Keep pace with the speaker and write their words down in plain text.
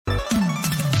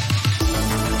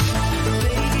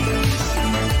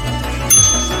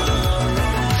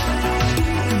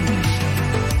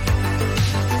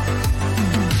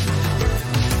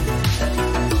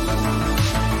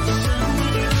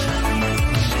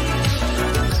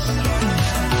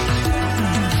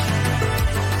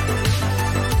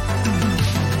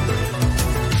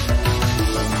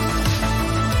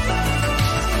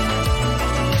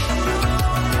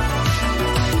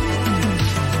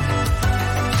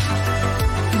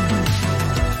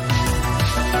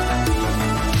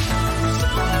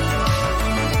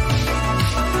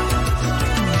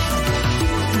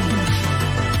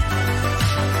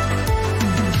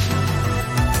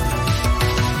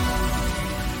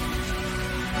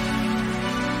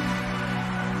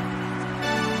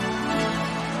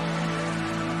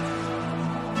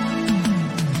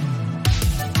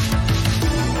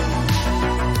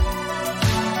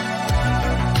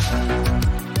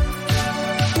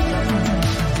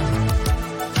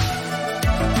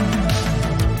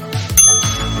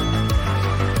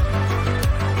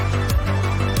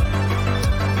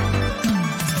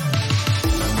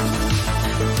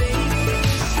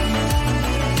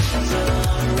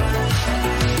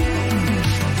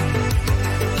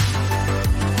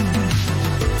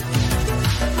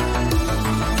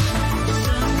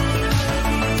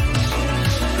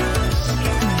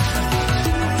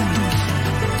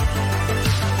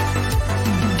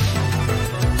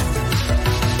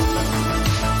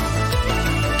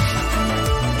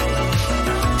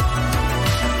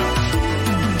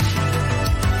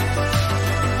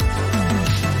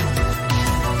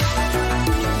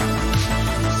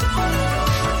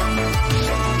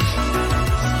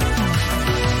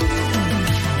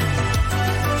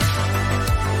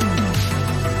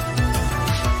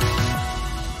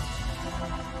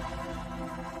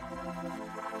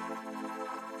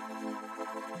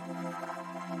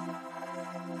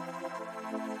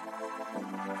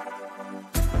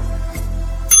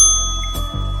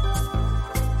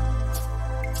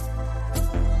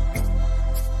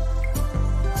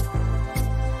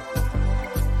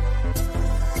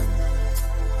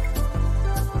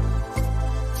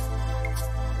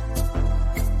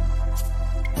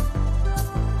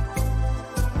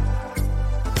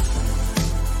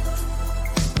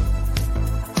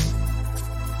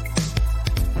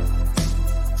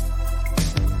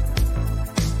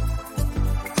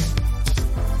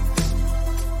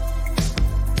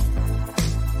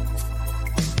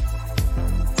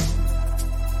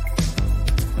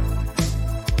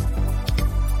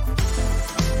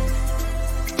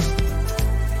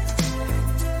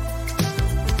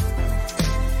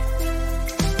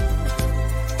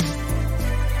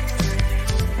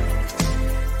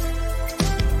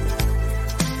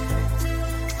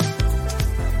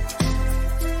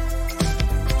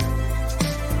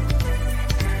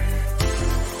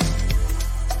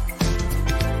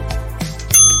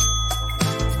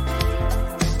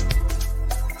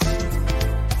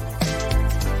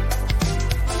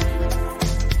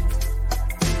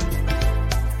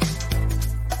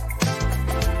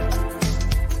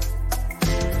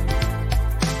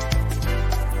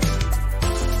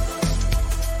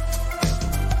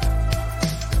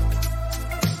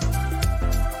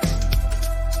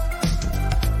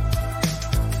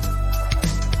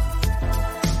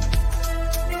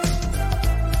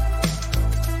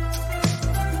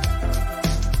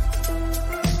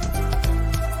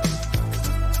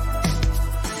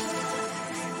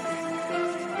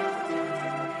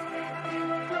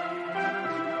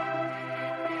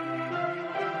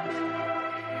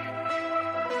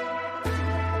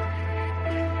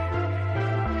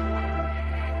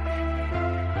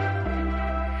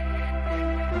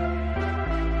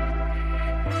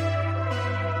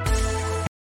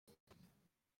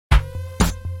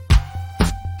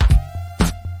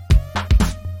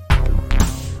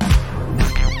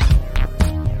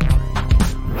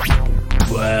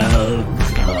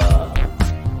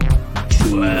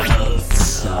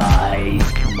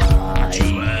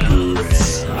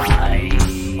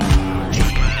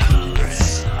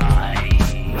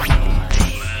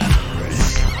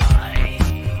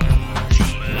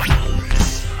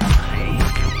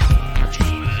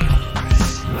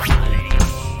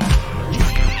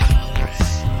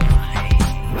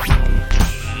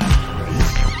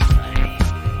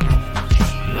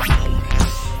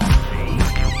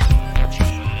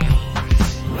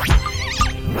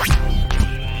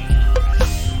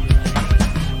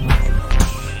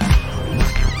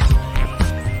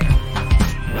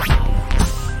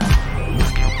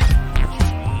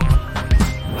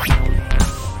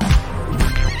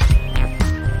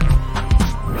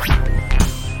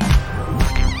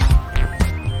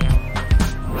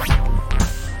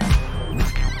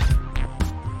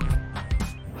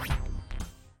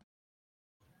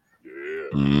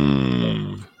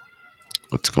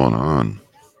going on?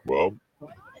 Well,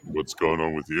 what's going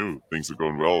on with you? Things are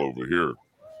going well over here.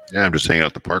 Yeah, I'm just hanging out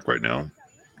at the park right now. I don't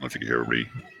know if you can hear everybody.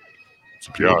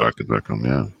 Some people Yeah, back in the background.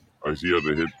 Yeah, I hear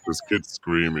this kid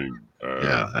screaming.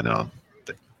 yeah, I know.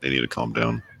 They need to calm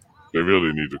down. They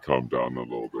really need to calm down a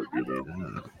little bit, you know.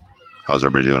 Yeah. How's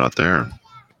everybody doing out there?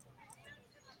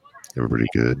 Everybody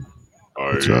good?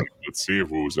 What's up? Let's see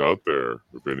who's out there,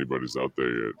 if anybody's out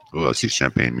there yet. Oh, I see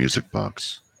Champagne Music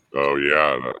Box. Oh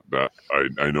yeah, that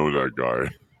I know that guy.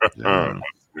 Yeah.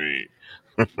 That's me.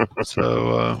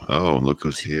 So, look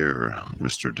who's here,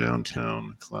 Mr.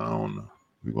 Downtown Clown.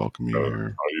 We welcome you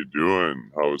here. How you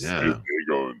doing? How's Yeah. your day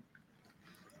going?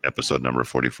 Episode number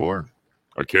 44.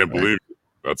 I can't Right. believe it.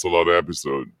 That's a lot of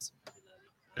episodes.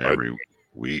 Every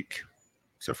week,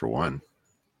 except for one.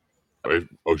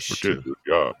 Oh shit! two.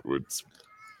 Yeah,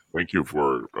 thank you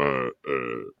for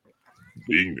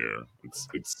being there. It's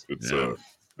Yeah.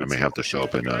 I may have to show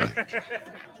up in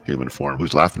human form.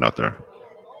 Who's laughing out there?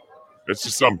 It's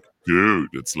just some dude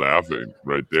that's laughing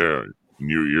right there in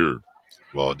your ear.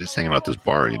 Well, just hanging out at this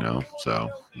bar,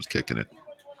 so he's kicking it.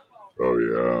 Oh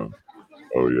yeah.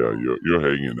 You're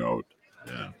hanging out.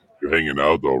 Yeah. You're hanging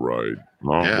out, all right.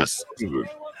 Huh? Yes. What is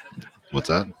it? What's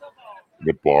that?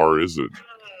 What bar is it?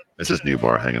 It's this new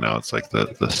bar hanging out. It's like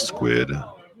the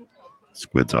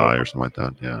Squid's Eye or something like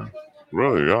that. Yeah.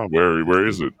 Really? Yeah. Where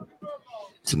is it?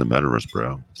 It's in the metaverse,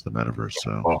 bro. It's the metaverse.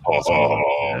 So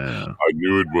yeah. I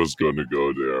knew it was going to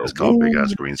go there. It's called Big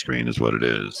Ass Green Screen, is what it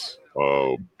is.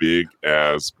 Oh, big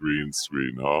ass green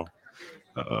screen, huh?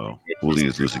 Uh-oh. Wooly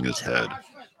is losing his head.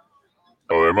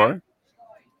 Oh, am I?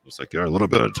 Looks like you're a little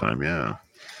bit at a time, yeah.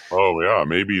 Oh, yeah.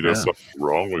 Maybe there's something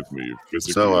wrong with me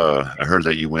physically. So, I heard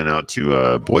that you went out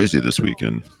to Boise this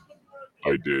weekend.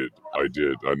 I did.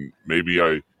 And maybe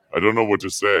I don't know what to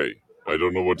say. I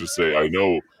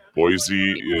know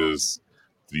Boise is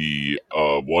the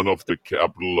one of the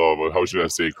capital of, how should I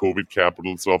say, COVID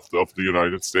capitals of the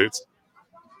United States.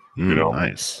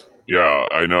 Nice. Yeah,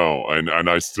 I know, and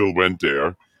I still went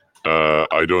there.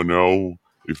 I don't know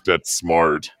if that's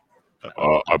smart.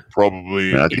 I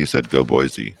probably. Matthew said, "Go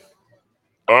Boise."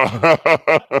 I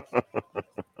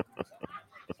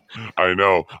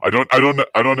know. I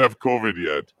don't have COVID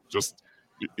yet. Just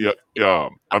yeah.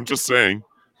 I'm just saying.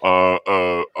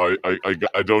 I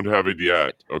don't have it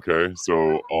yet. Okay,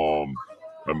 so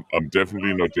I'm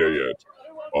definitely not there yet.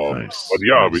 Nice. But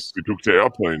yeah, nice. we took the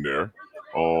airplane there.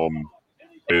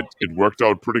 It worked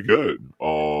out pretty good.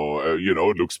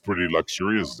 It looks pretty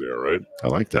luxurious there, right? I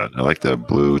like that. I like the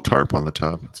blue tarp on the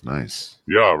top. It's nice.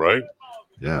 Yeah, right.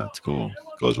 Yeah, it's cool.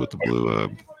 Goes with the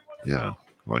blue. Yeah, I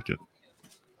like it.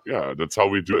 Yeah, that's how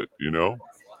we do it.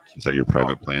 Is that your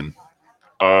private plane?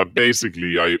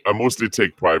 Basically, I mostly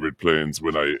take private planes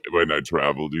when I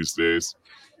travel these days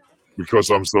because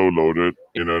I'm so loaded.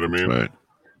 You know what I mean? That's right.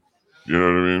 You know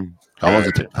what I mean? How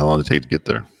long does it take to get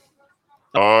there?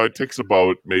 It takes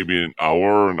about maybe an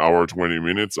hour 20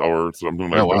 minutes, or something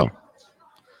like that. Wow.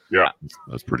 Yeah,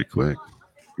 that's pretty quick.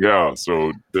 Yeah,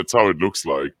 so that's how it looks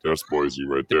like. There's Boise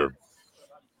right there.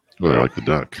 Well, I like the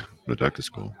duck. The duck is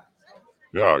cool.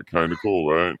 Yeah, kind of cool,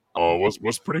 right?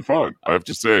 Was pretty fun, I have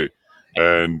to say.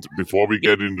 And before we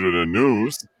get into the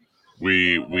news,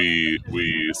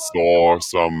 we saw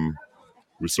some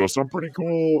pretty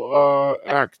cool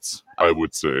acts, I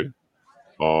would say.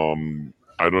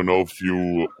 I don't know if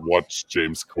you watched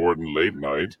James Corden late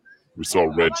night. We saw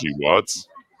Reggie Watts.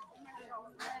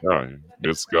 Yeah,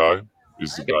 this guy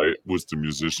is the guy who's the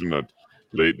musician at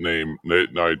Late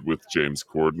Night with James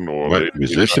Corden, or what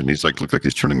musician? He's looks like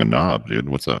he's turning a knob, dude.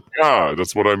 What's up? Yeah,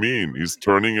 that's what I mean. He's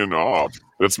turning a knob.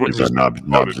 That's what he's a knob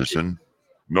musician.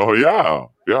 No, yeah.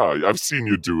 I've seen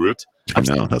you do it. I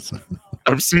know.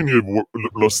 I've seen you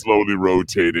slowly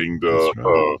rotating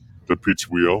the pitch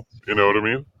wheel. You know what I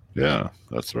mean? Yeah,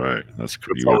 that's right.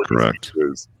 You are correct.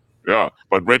 Yeah,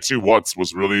 but Reggie Watts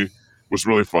was really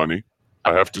funny.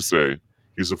 I have to say,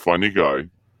 he's a funny guy.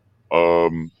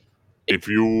 If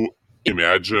you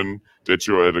imagine that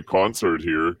you're at a concert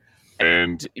here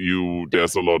and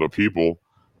there's a lot of people,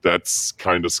 that's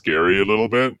kind of scary a little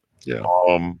bit. Yeah.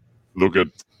 Look at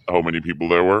how many people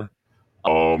there were.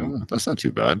 That's not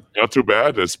too bad. Not too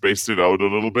bad. They spaced it out a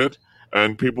little bit,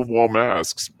 and people wore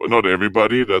masks. But not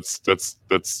everybody. That's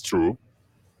true.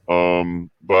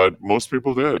 But most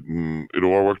people did, and it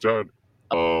all worked out.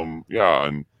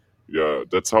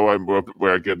 That's how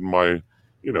where I get my,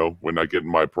 when I get in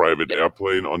my private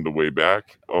airplane on the way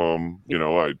back.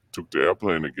 I took the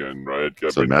airplane again, right?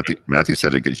 So Matthew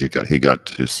said he got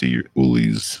to see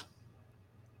Uli's.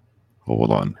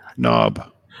 Hold on,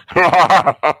 knob.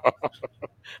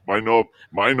 My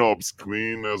knob's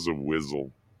clean as a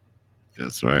whistle.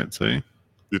 That's right. See,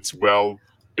 It's well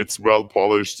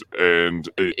polished, and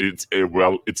it's a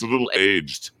little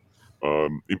aged.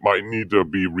 It might need to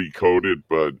be recoated,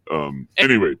 but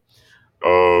anyway,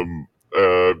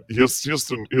 here's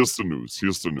the news.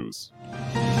 Here's the news.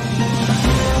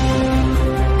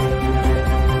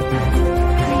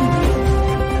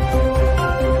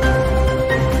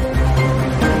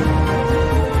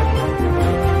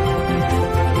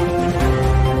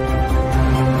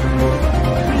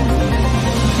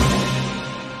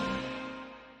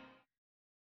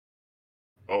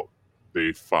 Oh,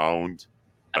 they found,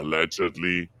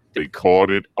 allegedly, they caught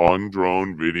it on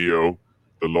drone video,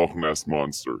 the Loch Ness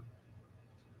monster.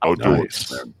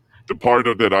 Outdoors, Nice. man. The part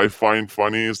of that I find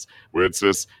funny is where it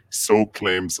says "so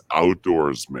claims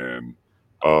outdoors," man.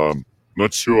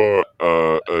 Not sure.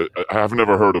 I have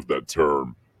never heard of that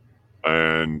term,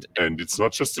 and it's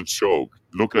not just a joke.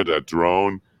 Look at that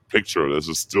drone picture. There's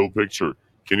a still picture.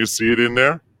 Can you see it in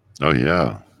there? Oh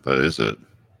yeah, that is it.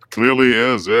 Clearly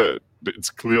is it. It's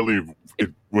clearly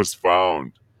it was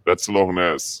found. That's Loch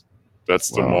Ness. That's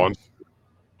the Wow. monster.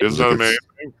 Isn't that Look, it's-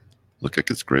 amazing? Look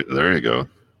like it's great. There you go.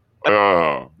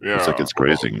 Oh, yeah. Looks like it's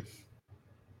grazing.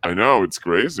 I know, it's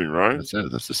grazing, right? That's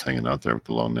it. That's just hanging out there with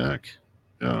the long neck.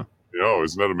 Yeah. You know,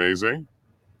 isn't that amazing?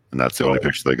 And that's the only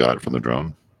picture they got from the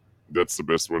drone. That's the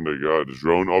best one they got. The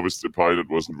drone, obviously, the pilot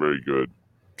wasn't very good.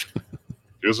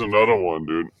 Here's another one,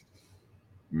 dude.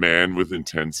 Man with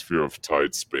intense fear of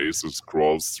tight spaces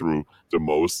crawls through the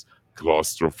most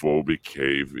claustrophobic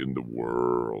cave in the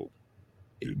world.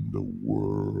 In the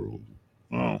world.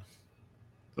 Wow.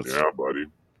 That's Yeah, buddy.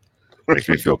 makes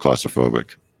me feel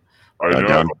claustrophobic. I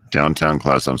know. Downtown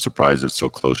class, I'm surprised it's so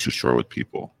close to shore with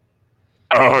people.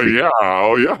 Oh yeah,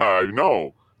 I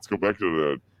know. Let's go back to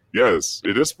that. Yes,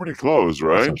 it is pretty close, That's what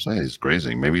right? I'm saying. He's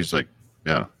grazing. Maybe he's like,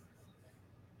 yeah,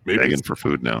 Maybe begging it's for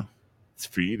food now.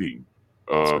 feeding.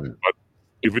 That's right. But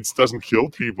if it doesn't kill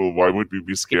people, why would we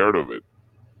be scared of it,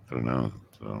 I don't know.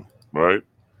 So right?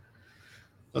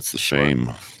 that's the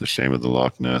shame. The shame of the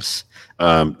Loch Ness.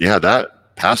 Yeah,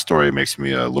 that past story makes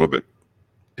me a little bit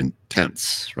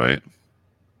intense, right?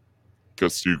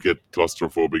 Because you get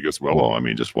claustrophobic as well. Well, I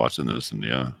mean, just watching this, and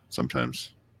yeah,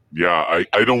 sometimes. Yeah,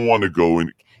 I don't want to go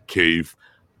in cave,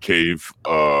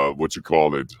 what you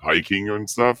call it, hiking and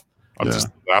stuff. Yeah. Just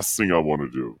the last thing I want to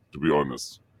do, to be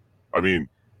honest. I mean,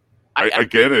 I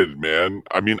get it, man.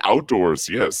 I mean, outdoors,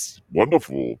 yes,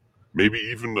 wonderful. Maybe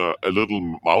even a little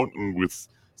mountain with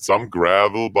some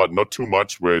gravel, but not too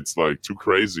much where it's like too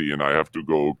crazy and I have to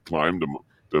go climb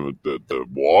the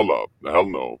wall up. Hell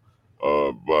no.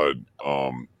 But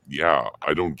yeah,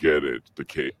 I don't get it. The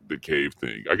cave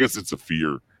thing. I guess it's a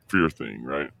fear thing,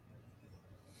 right?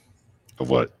 Of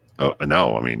what? Oh,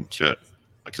 no. I mean, shit.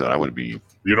 Like I said, I wouldn't be.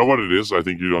 You know what it is? I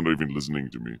think you're not even listening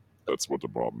to me. That's what the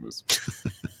problem is.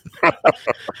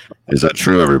 Is that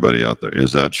true, everybody out there?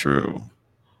 Is that true?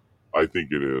 I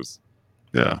think it is.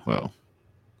 Yeah, well,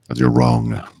 you're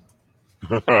wrong.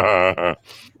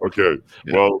 Okay.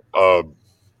 Yeah. Well,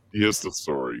 here's the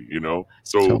story, you know.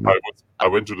 So Tell me. I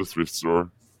went to the thrift store,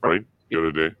 right, the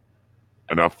other day,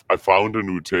 and I found a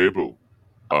new table.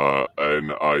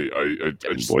 And I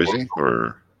In just Boise?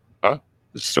 Or Huh?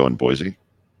 It's still in Boise?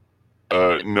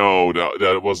 no,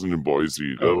 that wasn't in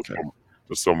Boise. That Oh, was okay.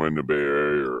 somewhere in the Bay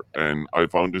Area. And I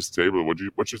found this table. What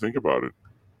you think about it?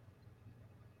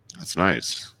 That's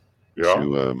nice.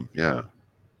 Yeah, Yeah.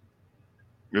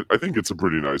 I think it's a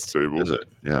pretty nice table. Is it?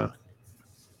 Yeah.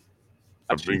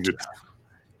 I think it's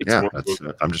Yeah. one of those-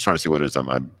 I'm just trying to see what it is.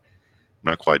 I'm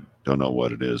not quite, don't know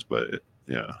what it is, but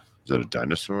yeah. Is it a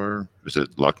dinosaur? Is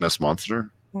it Loch Ness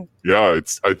Monster? yeah.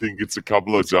 I think it's a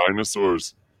couple of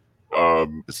dinosaurs.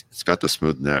 It's got the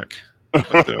smooth neck,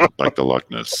 like the Loch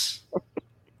Ness.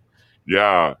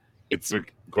 Yeah, it's a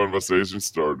conversation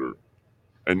starter.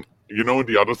 And you know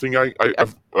the other thing I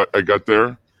got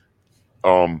there,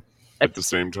 at the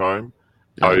same time,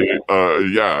 Yeah.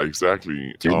 yeah,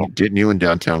 exactly. Didn't you and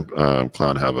Downtown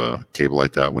Clown have a table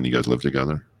like that when you guys lived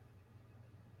together?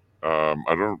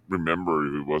 I don't remember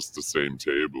if it was the same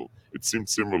table. It seemed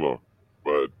similar,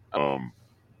 but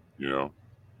you know,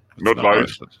 It's not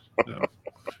nice. Yeah.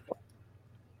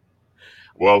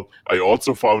 Well, I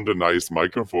also found a nice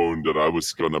microphone that I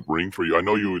was gonna bring for you. I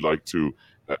know you would like to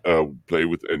play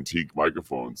with antique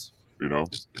microphones. You know?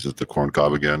 Is it the corn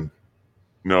cob again?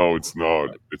 No, it's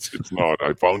not. It's not.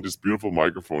 I found this beautiful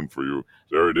microphone for you.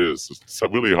 There it is. It's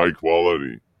really high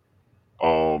quality.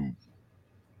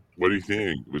 What do you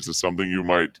think? Was this something you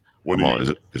might want Come on,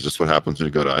 to? is this what happens when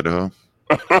you go to Idaho?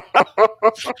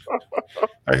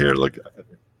 I hear, look,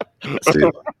 see,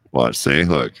 watch, see,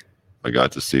 look, I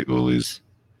got to see Uli's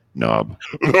knob.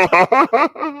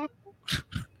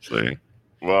 See,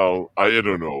 Well, I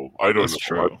don't know. I don't that's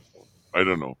know. true. I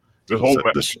don't know. The whole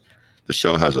The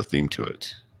show has a theme to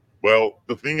it. Well,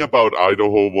 the thing about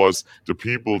Idaho was the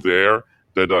people there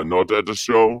that are not at the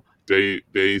show,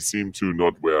 they seem to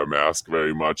not wear a mask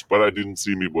very much. But I didn't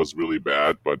see it was really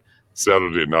bad. But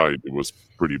Saturday night it was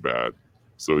pretty bad.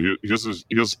 So here's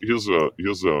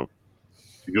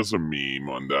a meme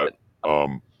on that.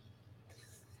 Um,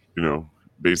 you know,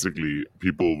 basically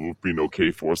people who've been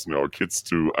okay forcing our kids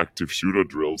to active shooter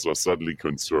drills are suddenly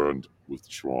concerned with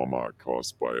trauma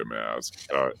caused by a mask.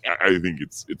 I think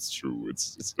it's true.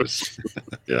 It's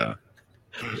Yeah.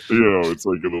 it's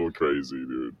like a little crazy,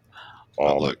 dude.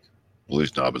 Oh, look,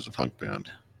 Blues Knob is a punk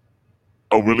band.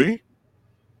 Oh, really?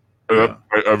 Yeah.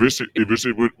 I wish it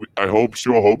would. I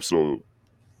sure hope so.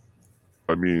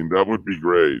 I mean, that would be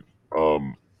great.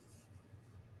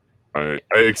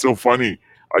 It's so funny.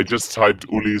 I just typed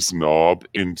Uli's Knob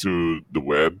into the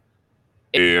web,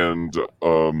 and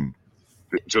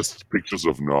just pictures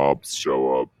of knobs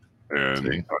show up,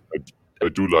 and I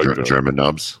do like that. German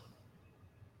knobs.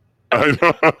 I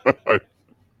know.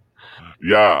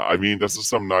 Yeah, I mean, this is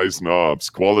some nice knobs,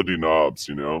 quality knobs,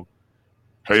 you know.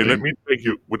 Hey, See? let me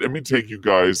take you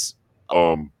guys.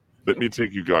 Let me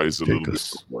take you guys a little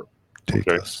bit more. Take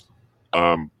us.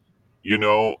 You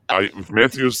know, if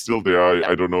Matthew's still there,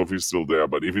 I don't know if he's still there,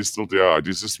 but if he's still there,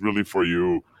 this is really for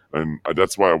you, and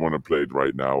that's why I want to play it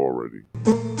right now already.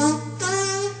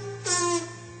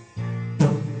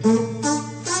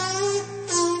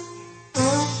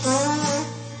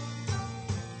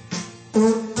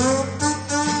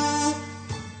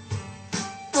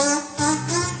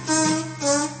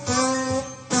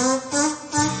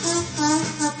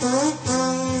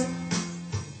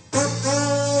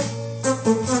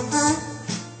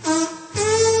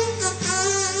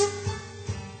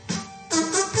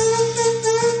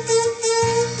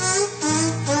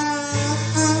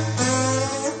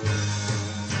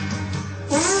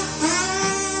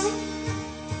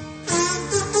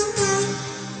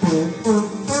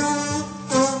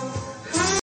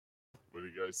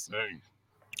 Saying.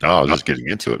 Oh, I was just getting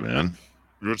into it, man.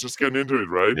 You're just getting into it,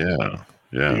 right?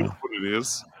 Yeah. You know what it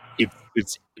is?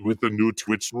 It's with the new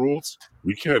Twitch rules,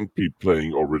 we can't be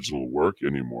playing original work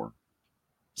anymore.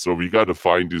 So we got to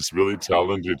find these really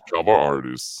talented cover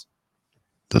artists.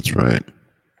 That's right.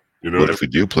 You know, what if we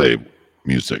do play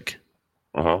music?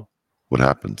 What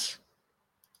happens?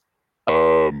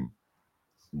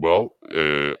 Well,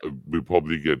 we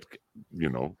probably get,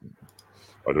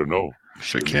 I don't know.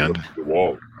 Shake hand? The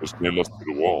wall. Just nail us to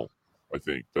the wall. I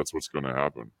think that's what's going to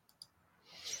happen.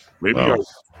 Maybe I'll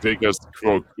take us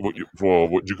for what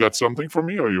you got something for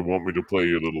me, or you want me to play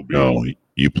a little bit? No,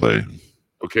 you play.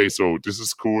 Okay, so this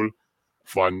is cool,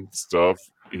 fun stuff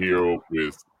here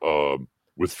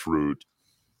with Fruit.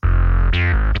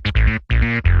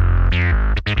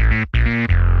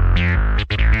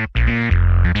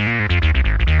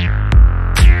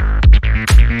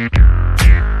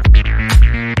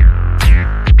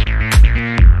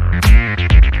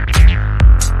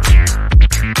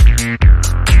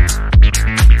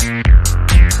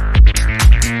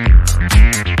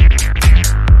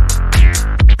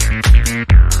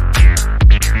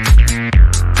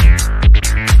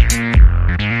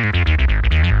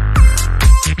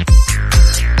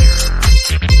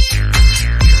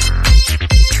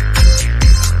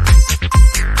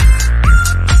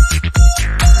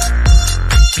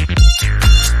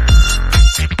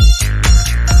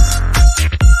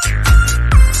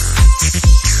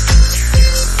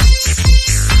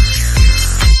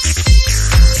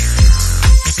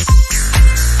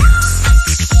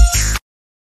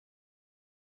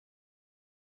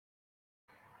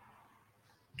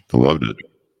 I loved it.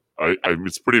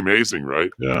 It's pretty amazing, right?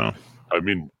 Yeah. I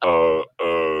mean,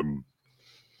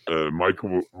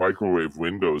 Microwave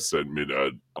Windows sent me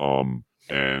that,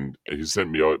 and he sent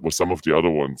me out with some of the other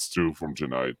ones too from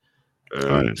tonight.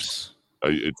 Nice.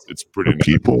 It's pretty nice.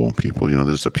 People.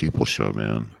 This is a people show,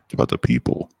 man. It's about the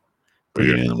people.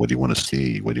 In, what do you want to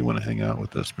see? What do you want to hang out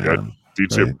with us, man? Yeah,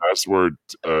 DJ Password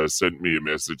sent me a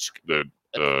message that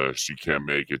she can't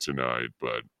make it tonight,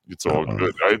 but it's all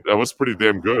good. That was pretty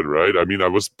damn good, right? I mean, I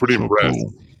was pretty impressed.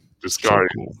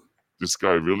 Cool. This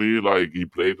guy really, he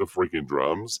played the freaking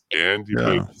drums and he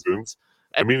played the synths.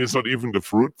 I mean, it's not even the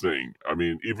Fruit thing. I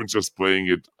mean, even just playing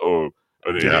it, an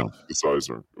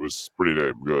synthesizer, it was pretty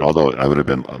damn good. Although I would have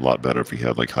been a lot better if he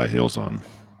had high heels on.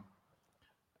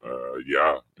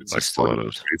 Yeah, it's like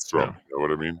stilettos. Drum, you know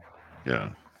what I mean? Yeah.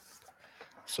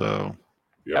 So.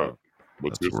 Yeah.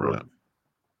 What's up, Gerard?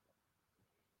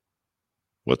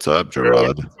 What's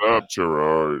up,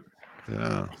 Gerard?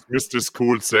 Yeah. Missed this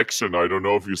cool section. I don't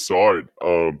know if you saw it.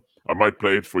 I might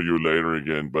play it for you later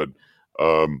again, but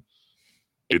um,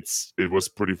 it was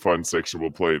pretty fun section.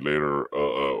 We'll play it later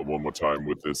one more time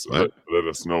with this. Let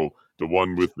us know the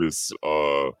one with this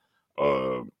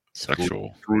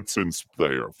Sexual. Fruitsins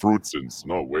player. Fruitsins.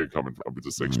 No, where coming from with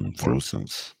the sexual part? Fruitsins.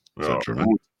 Is Yeah, that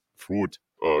German? Fruit.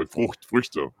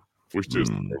 Früchte. Früchte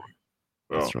ist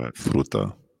That's right.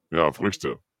 Fruta. yeah,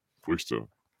 Früchte. Früchte.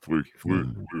 Früh.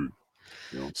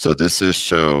 Yeah. So this is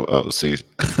show. Oh, see,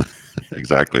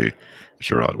 exactly.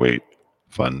 Sherrod, wait.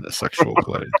 Fun sexual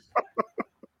play.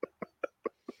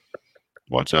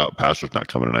 Watch out. Pastor's not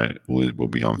coming tonight. We'll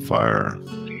be on fire.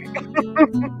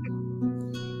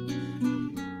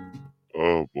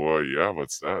 Oh boy, yeah,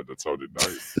 what's that? That sounded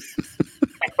nice.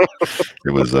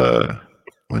 It was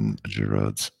when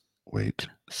Gerard's wait,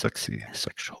 sexy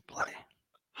sexual play.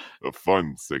 A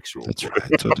fun sexual That's play.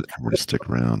 right. So we're gonna stick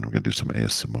around. We're gonna do some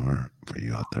ASMR for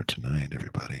you out there tonight,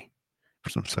 everybody. For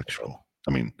some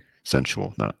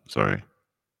sensual, not sorry.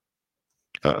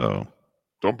 Uh-oh.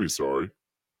 Don't be sorry.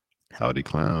 Howdy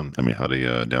clown.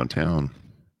 Howdy downtown.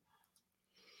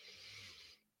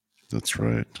 That's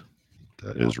right.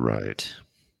 That is right.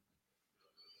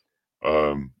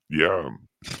 Yeah.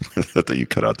 That you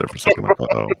cut out there for a second. Like,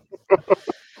 uh-oh.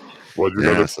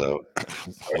 Well, So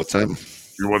what's that?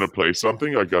 You want to play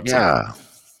something? I got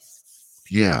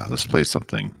Yeah, let's play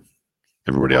something.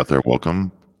 Everybody out there,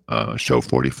 welcome. Show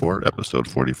 44, episode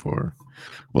 44.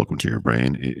 Welcome to your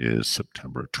brain. It is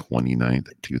September 29th,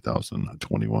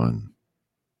 2021.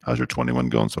 How's your 21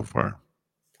 going so far?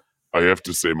 I have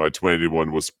to say my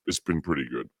 21 it's been pretty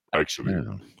good, actually.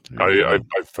 Yeah,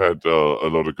 I've had a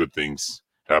lot of good things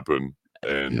happen,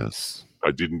 and yes.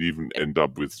 I didn't even end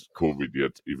up with COVID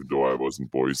yet, even though I was in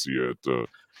Boise at the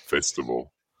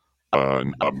festival.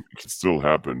 And it can still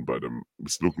happen, but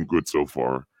it's looking good so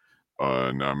far.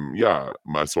 And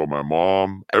I saw my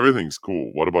mom. Everything's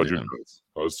cool. What about you guys?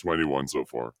 I was 21 so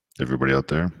far. Everybody out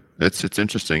there, it's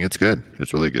interesting. It's good.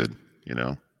 It's really good.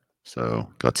 So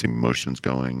got some emotions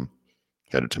going.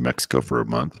 Headed to Mexico for a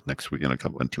month next week in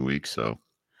 2 weeks. So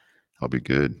I'll be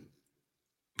good.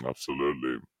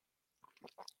 Absolutely.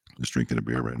 Just drinking a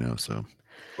beer right now. So.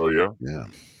 Oh yeah. Yeah.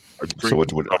 So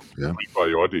what? Yeah.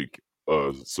 Prebiotic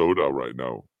soda right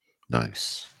now.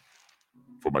 Nice.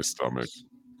 For my stomach.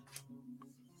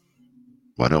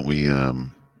 Why don't we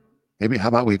maybe how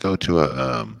about we go to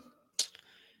a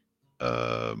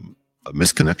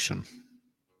misconnection?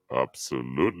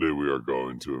 Absolutely, we are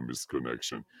going to a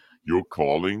misconnection. You're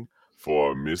calling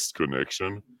for a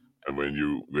misconnection, and when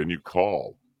you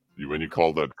call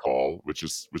that call, which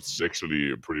is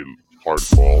actually a pretty hard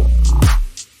call.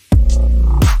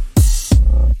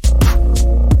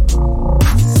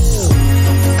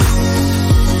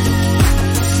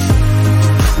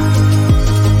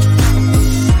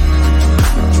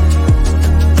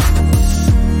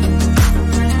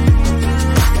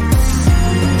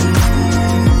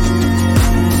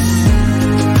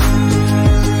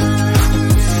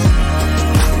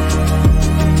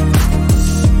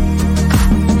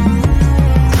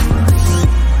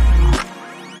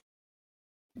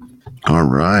 All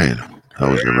right.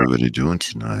 How is everybody doing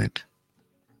tonight?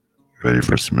 Ready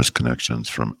for some misconnections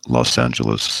from Los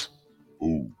Angeles?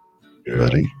 Ooh. Yeah.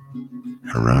 Ready?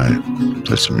 All right.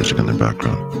 Play some music in the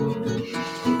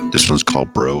background. This one's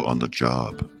called Bro on the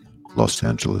Job, Los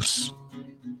Angeles.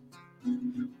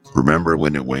 Remember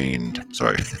when it rained?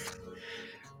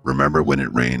 Remember when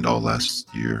it rained all last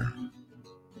year?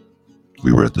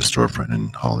 We were at the storefront in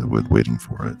Hollywood waiting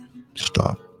for it to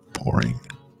stop pouring.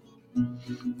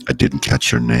 I didn't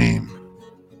catch your name,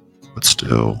 but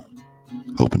still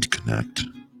hoping to connect.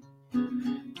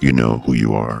 You know who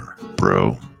you are,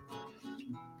 bro.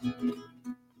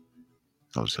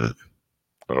 That was it.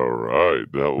 All right.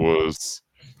 That was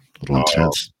a little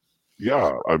intense.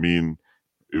 Yeah, it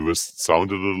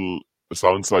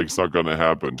sounds like it's not gonna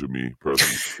happen to me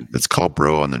personally. It's called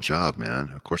Bro on the Job, man.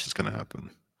 Of course it's gonna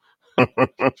happen.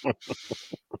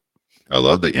 I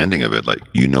love the ending of it, like,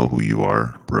 you know who you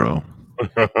are, bro.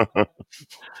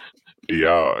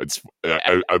 Yeah,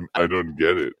 I don't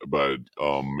get it, but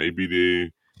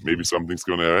maybe something's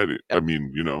gonna happen.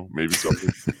 Maybe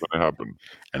something's gonna happen.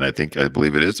 And I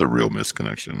believe it is a real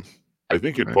misconnection. I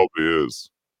think it probably is.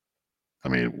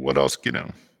 What else,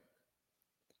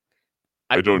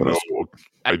 I don't know.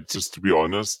 To be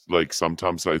honest, like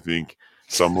sometimes I think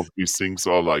some of these things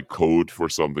are like code for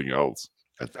something else.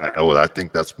 I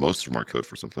think that's most of them are code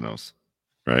for something else,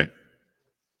 right?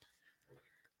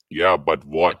 Yeah, but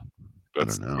what?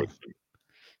 That's I don't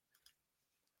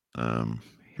know.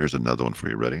 Here's another one for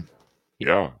you. Ready?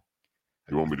 Yeah.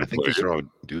 You want me to I think play these it? are all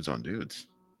dudes on dudes.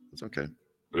 It's okay.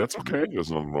 That's okay.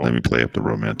 There's nothing Let wrong. me play up the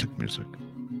romantic music.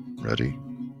 Ready?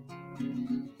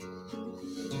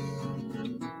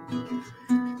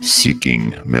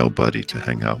 Seeking male buddy to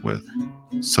hang out with.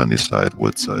 Sunnyside,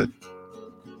 Woodside.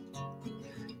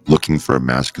 Looking for a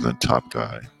masculine top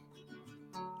guy.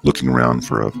 Looking around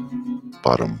for a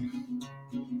bottom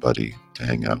buddy to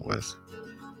hang out with.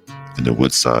 In the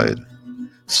Woodside,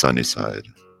 Sunnyside,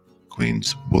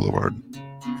 Queens Boulevard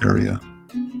area.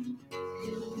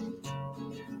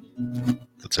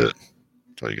 That's it.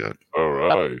 That's all you got. All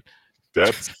right.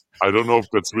 That's, I don't know if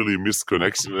that's really a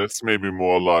misconnection. That's maybe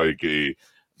more like a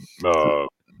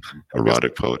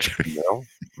Erotic poetry.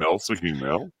 Mel seeking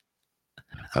Mel.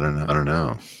 I don't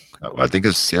know. I think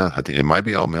it's I think it might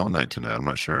be all male night tonight. I'm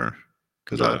not sure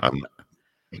because Yeah. I'm.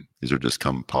 These are just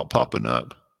popping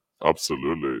up.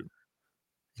 Absolutely.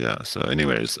 Yeah. So,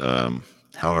 anyways,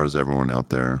 how is everyone out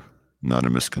there? Not a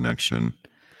misconnection.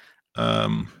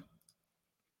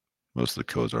 Most of the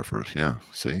codes are for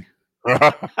See,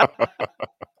 and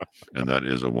that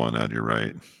is a one ad. You're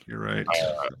right. You're right.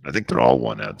 I think they're all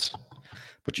one ads.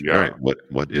 But you're right.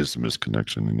 What is the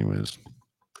misconnection, anyways?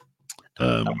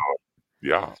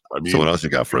 Yeah. I mean, so what else you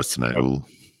got for us tonight? Ooh.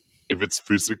 If it's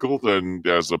physical, then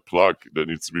there's a plug that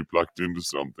needs to be plugged into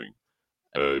something.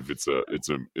 If it's a What's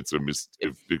a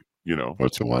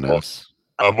 1S?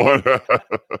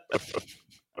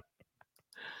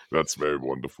 That's very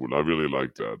wonderful. I really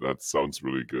like that. That sounds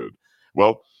really good.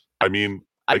 Well, I mean,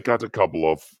 I got a couple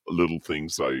of little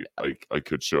things I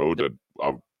could show that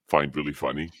I find really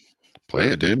funny. Play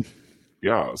it, dude.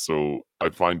 Yeah, so I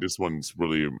find this one's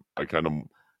really kind of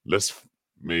less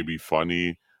maybe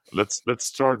funny. Let's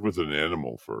start with an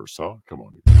animal first, huh? Come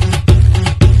on.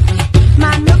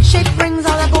 My milkshake brings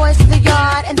all the boys to the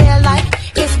yard, and they're like,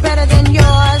 it's better than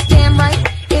yours. Damn right,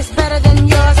 it's better than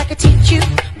yours. I could teach you,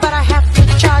 but I have to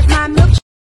charge my milkshake.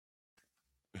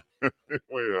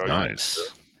 Nice.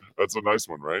 That's a nice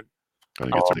one, right?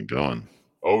 Gotta get something going.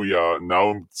 Oh yeah,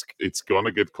 now it's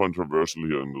gonna get controversial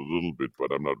here in a little bit,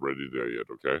 but I'm not ready there yet.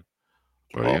 Okay.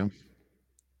 Are you?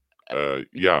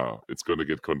 Yeah, it's gonna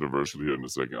get controversial here in a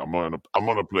second. I'm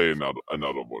gonna play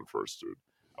another one first, dude.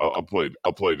 I'll play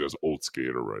this old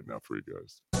skater right now for you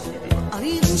guys. I'll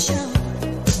even show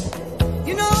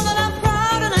you know that I'm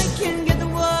proud and I can get the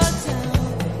words out.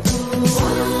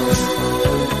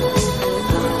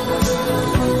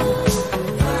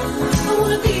 I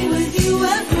wanna be with you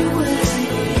everywhere.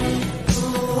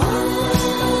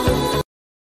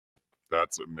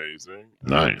 That's amazing.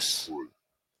 Nice. Cool.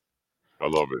 I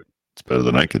love it. It's better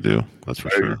than I could do. That's for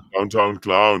sure. Downtown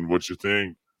Clown, what you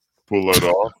think? Pull that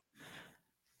off?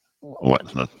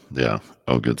 What? Yeah.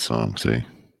 Oh, good song. See?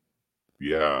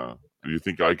 Yeah. Do you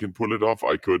think I can pull it off?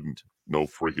 I couldn't. No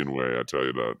freaking way, I tell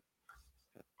you that.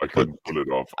 I couldn't pull it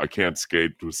off. I can't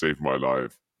skate to save my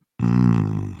life.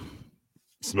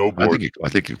 Snowboard. I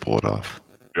think you pull it off.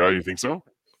 Yeah, you think so?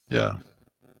 Yeah.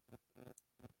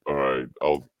 All right.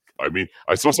 I mean,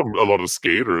 I saw a lot of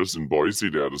skaters in Boise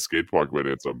there at the skate park where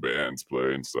they had some bands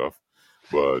play and stuff.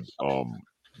 But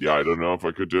yeah, I don't know if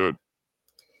I could do it.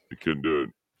 I couldn't do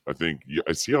it. I think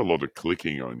I see a lot of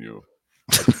clicking on you.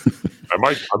 I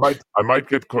might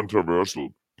get controversial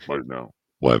right now.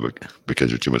 Why? Because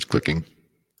you're too much clicking?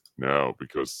 No,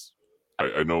 because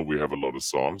I know we have a lot of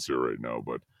songs here right now,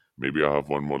 but maybe I have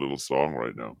one more little song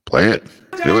right now. Play it.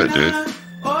 Do it, dude.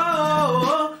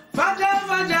 Oh, vagina.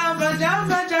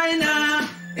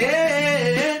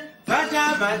 Eh,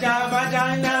 vagina.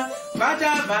 Vagina.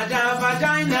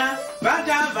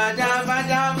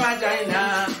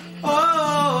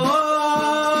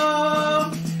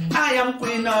 Oh, I am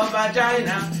queen of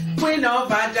vagina. Queen of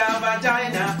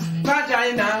vagina.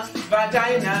 Vagina.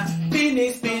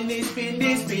 Penis.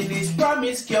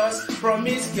 Promiscuous.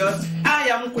 I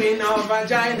am queen of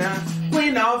vagina.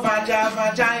 Queen of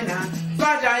vagina.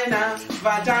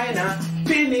 Vagina.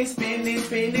 Penis.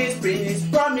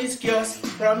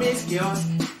 Promiscuous.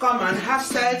 Come and have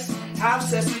sex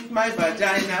with my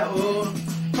vagina. Oh,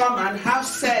 come and have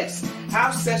sex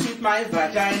with my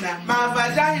vagina. My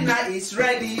vagina is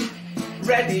ready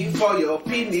for your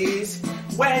penis.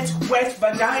 Wet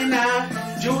vagina,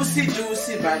 juicy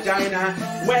vagina.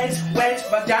 Wet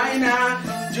vagina,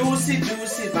 juicy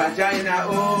vagina.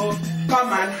 Oh,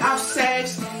 come and have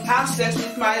sex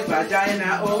with my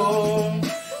vagina. Oh,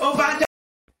 vagina.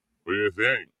 What do you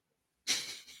think?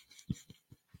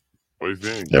 What do you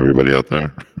think? Everybody out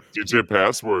there? DJ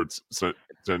Passwords sent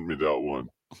me that one.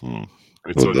 No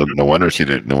wonder she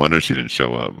didn't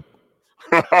show up.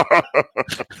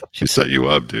 She set you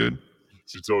up, dude.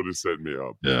 She totally set me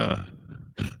up. Yeah.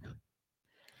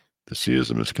 The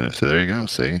Seism is kind of, so there you go.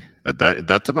 See,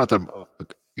 that's about the,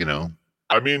 you know.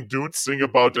 I mean, dudes sing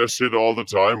about that shit all the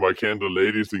time. Why can't the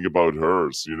lady think about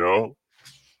hers, you know?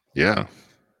 Yeah.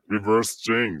 Reverse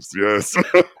jinx, yes.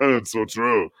 It's so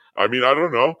true. I mean, I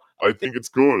don't know. I think it's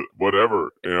cool.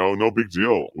 Whatever. You know, no big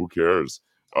deal. Who cares?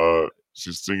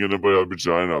 She's singing about her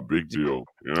vagina, big deal.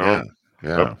 You know? Yeah.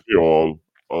 Yeah. That's the all.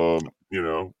 You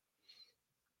know.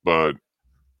 But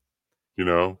you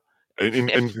know, and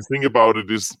the thing about it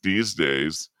is these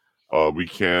days, we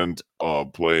can't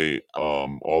play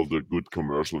all the good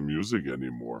commercial music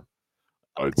anymore.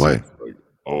 I'd say Why? like,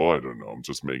 I don't know. I'm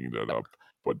just making that up.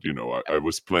 But you know, I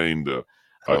was playing the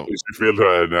Oh.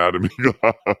 Filter Anatomy.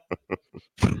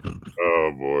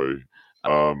 Oh boy.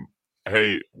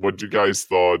 Hey, what you guys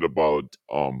thought about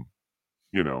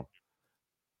you know,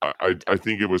 I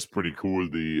think it was pretty cool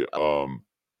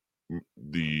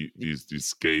these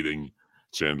skating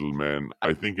gentlemen.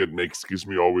 I think it gives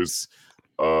me always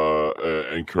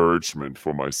encouragement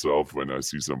for myself when I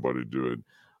see somebody do it.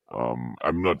 I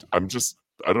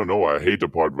don't know, I hate the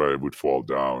part where I would fall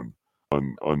down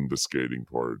on the skating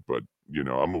part, but you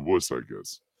know, I'm a wuss, I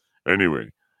guess. Anyway,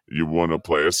 you want to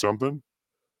play us something?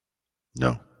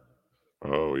 No.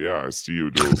 Oh yeah, I see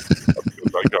you do.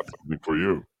 Because I got something for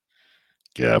you.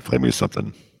 Yeah, play me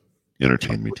something.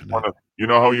 Entertain me tonight. You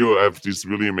know how you have these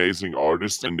really amazing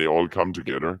artists and they all come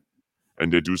together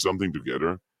and they do something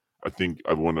together? I think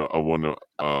I wanna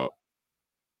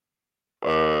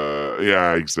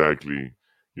yeah, exactly.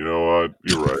 You know what?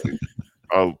 You're right.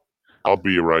 I'll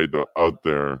be right out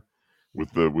there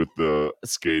with the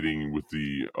skating, with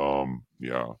the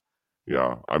yeah.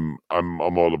 I'm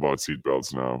all about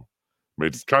seatbelts now.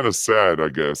 It's kind of sad, I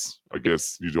guess. I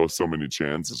guess you don't have so many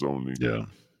chances only. Yeah.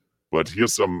 But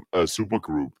here's some super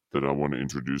group that I want to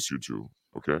introduce you to.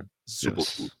 Okay, super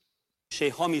group.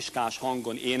 Hamiskás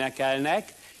hangon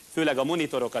énekelnek, főleg a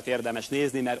monitorokat érdemes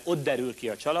nézni, mert ott derül ki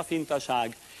a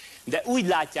csalafintaság, de úgy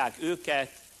látják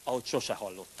őket, ahogy sose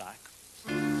hallották.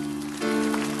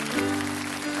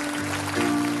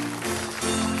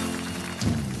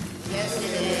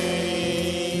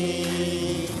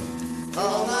 Yesterday,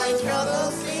 all my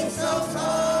troubles seem so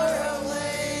far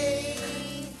away.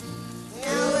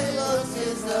 Now it looks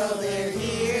as though they're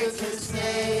here to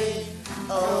stay.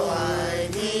 Oh, I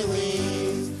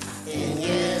believe in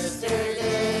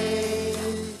yesterday.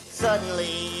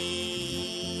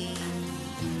 Suddenly,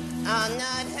 I'm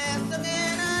not half the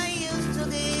man I used to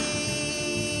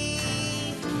be.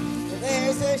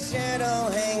 There's a shadow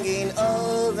hanging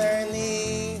over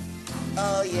me.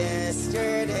 Oh,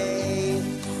 yesterday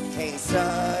came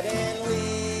suddenly.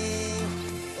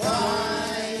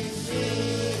 Why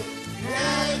she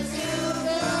had to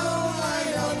go, I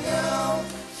don't know.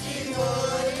 She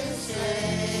wouldn't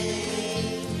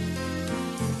say.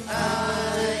 I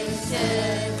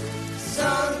said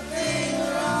something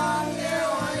wrong, now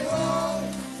I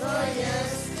won't for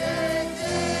yesterday.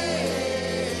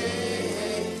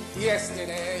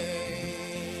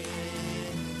 Yesterday,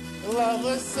 love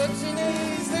was such an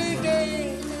easy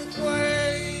game to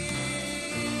play.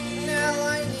 Now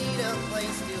I need a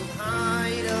place to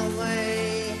hide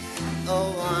away.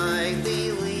 Oh, I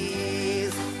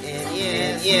believe in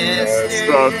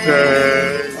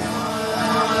yesterday.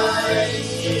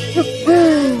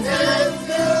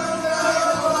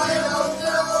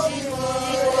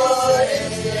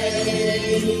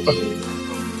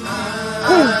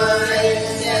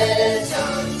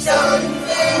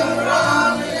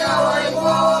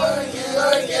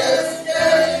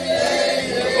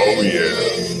 Oh yeah,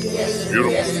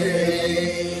 beautiful.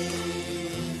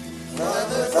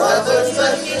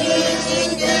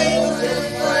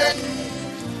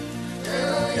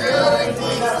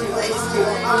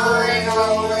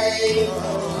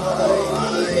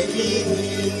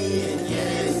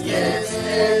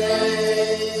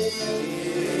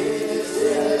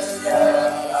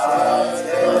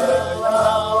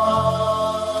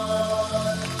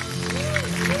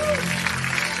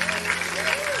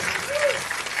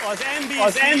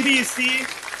 Az NBC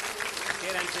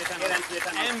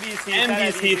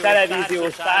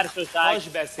televíziós társaság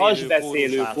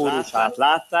hasbeszélő kórusát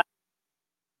látták.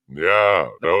 Yeah,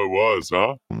 that it was,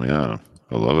 huh? Yeah.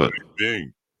 I love it.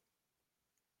 Thing.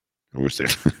 We're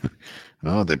saying,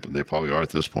 oh, they probably are at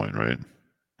this point, right?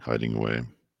 Hiding away.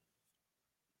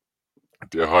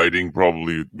 They're hiding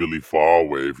probably really far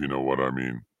away, if you know what I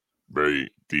mean.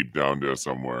 Very deep down there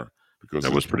somewhere. Because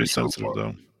That was it's pretty so sensitive, far.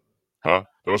 though. Huh?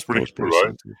 That was pretty cool, right?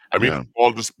 sensitive. I mean, Yeah.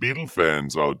 all the Beatle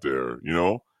fans out there, you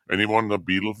know? Anyone a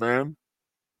Beatle fan?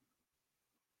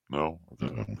 No?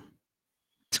 Okay. Uh-oh.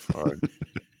 All right.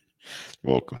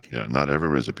 Well, yeah, not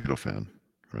everyone is a Beatle fan,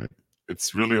 right?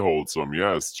 It's really wholesome.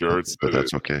 Yes, Jared said But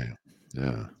that's it. okay.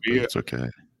 Yeah, but Yeah. it's okay.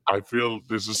 I feel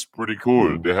this is pretty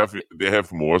cool. They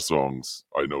have more songs,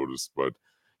 I noticed, but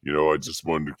I just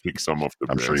wanted to pick some of the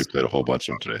I'm best. sure you played a whole bunch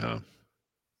of them today, huh?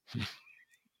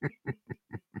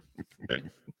 Okay.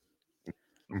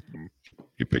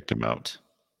 You picked them out.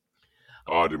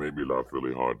 Oh, they made me laugh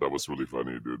really hard. That was really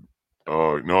funny, dude.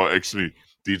 Oh no, actually,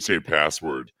 DJ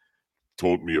Password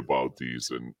told me about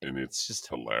these, and it's just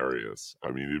hilarious.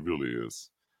 I mean, it really is.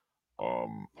 I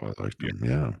like them.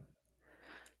 Yeah.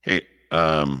 Hey,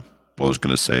 what I was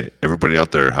going to say, everybody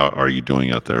out there, how are you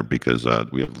doing out there? Because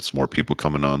we have some more people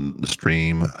coming on the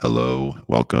stream. Hello,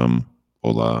 welcome,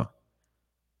 hola,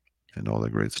 and all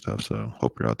that great stuff. So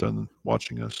hope you're out there and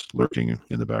watching us, lurking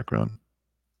in the background.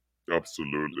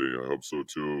 Absolutely, I hope so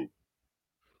too.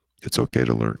 It's okay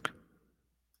to lurk.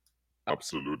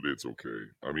 Absolutely, it's okay.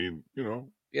 I mean,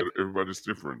 Yep. everybody's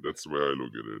different. That's the way I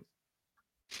look at it.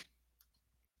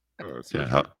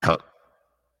 Yeah.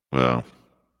 Well,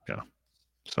 yeah.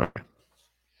 Sorry,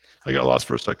 I got lost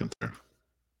for a second there.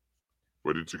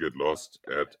 Where did you get lost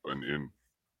at and in?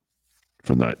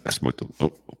 From that, I smoked.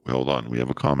 Oh, hold on. We have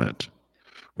a comment.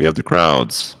 We have the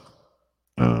crowds.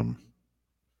 I'm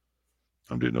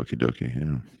doing okie dokie.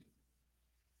 Yeah.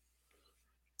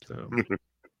 So,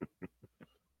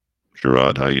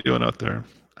 Gerard, how you doing out there?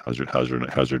 How's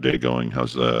your day going?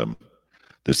 How's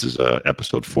this is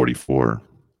episode 44,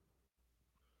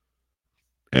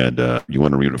 and you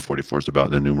want to read what 44 is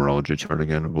about, the numerology chart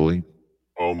again, Wooly?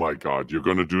 Oh my God, you're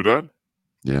gonna do that?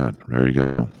 Yeah, there you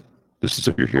go. This is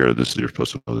if you're here. You're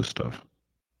supposed to know this stuff.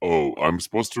 Oh, I'm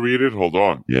supposed to read it? Hold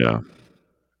on. Yeah.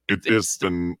 It is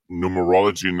the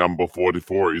numerology number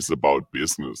 44 is about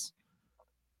business,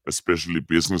 especially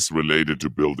business related to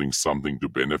building something to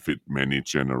benefit many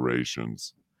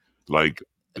generations. Like,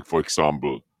 for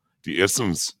example, the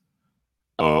essence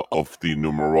of the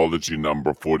numerology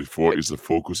number 44 is a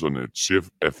focus on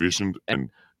efficient and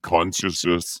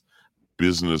conscious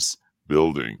business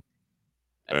building.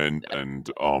 And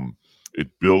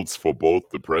it builds for both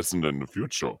the present and the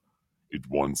future. It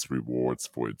wants rewards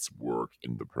for its work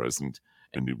in the present,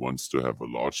 and it wants to have a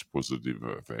large positive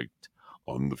effect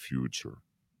on the future.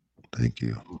 Thank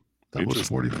you. That was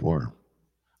 44.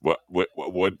 What?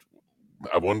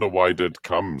 I wonder why that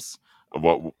comes.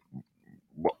 Why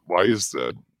is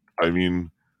that? I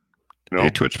mean, Hey,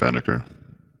 Twitch Faniker.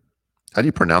 How do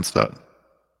you pronounce that?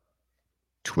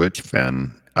 Twitch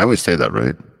fan. I always say that,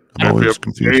 right? I'm always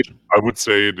confused. I would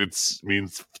say it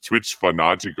means Twitch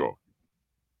fanatico.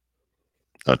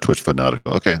 Twitch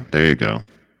fanatical. Okay, there you go.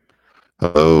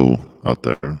 Hello out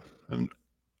there, and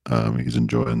he's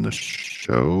enjoying the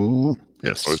show.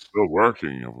 Yes, it's still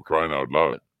working. I'm crying out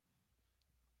loud.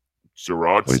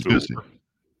 Gerard's still busy.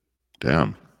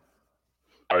 Damn.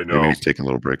 I know. Maybe he's taking a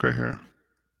little break right here.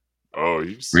 Oh,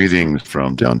 he's Greetings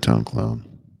from Downtown Clown.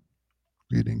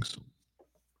 Greetings.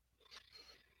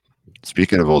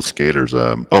 Speaking of old skaters,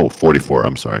 44.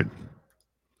 I'm sorry.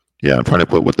 Yeah, I'm trying to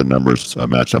put what the numbers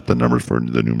match up the numbers for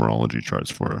the numerology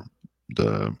charts for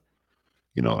the,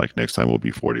 like next time will be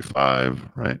 45,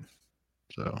 right?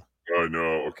 So. I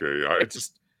know. Okay, I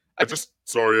just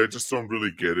sorry, I just don't really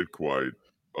get it quite.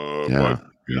 Yeah,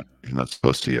 you're not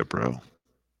supposed to yet, bro.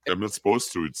 I'm not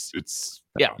supposed to. It's.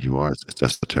 Yeah, you are. It's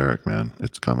esoteric, man.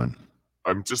 It's coming.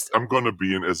 I'm gonna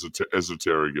be an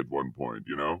esoteric at one point,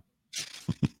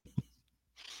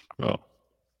 Well,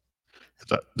 is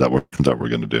that what we're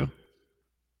gonna do?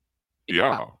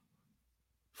 Yeah.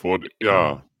 Oh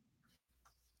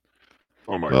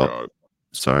my God.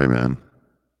 Sorry, man.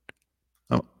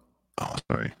 Oh,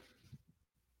 sorry.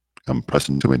 I'm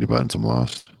pressing too many buttons. I'm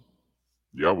lost.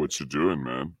 Yeah, what you doing,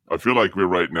 man? I feel like we're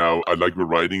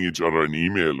writing each other an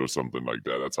email or something like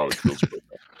that. That's how it feels right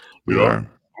now. We are.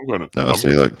 I'll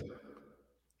say like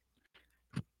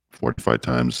 45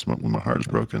 times when my heart is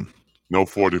broken. No,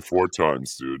 44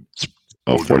 times, dude.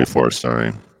 Oh, 44.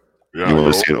 Sorry. Yeah. You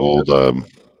want to see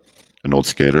an old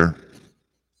skater?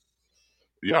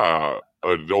 Yeah,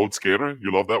 an old skater.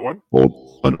 You love that one?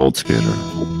 An old skater.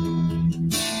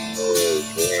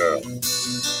 Yeah.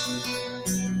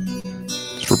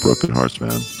 It's for broken hearts,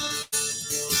 man.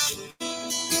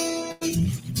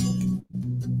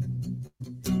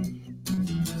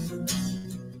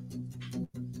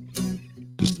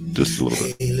 Just a little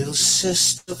bit. Hey, little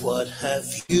sister, what have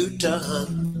you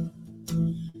done?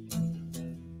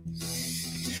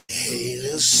 Hey,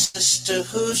 little sister,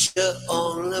 who's your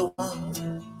only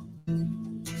one?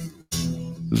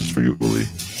 This is for you, Willie.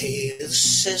 Hey, little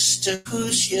sister,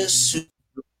 who's your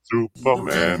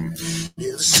Superman?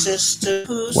 Little sister,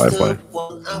 who's Wi-Fi. the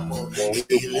one I want? Hey,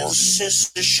 little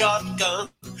sister, shotgun.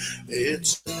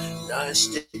 It's nice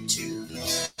day to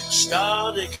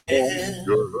start again.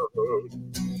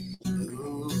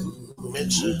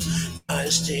 It's a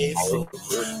nice day for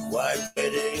white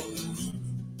wedding.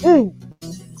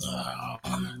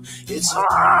 It's a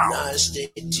nice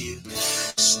day to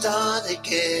start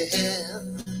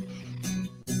again.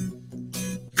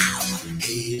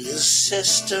 Hey, little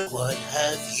sister, what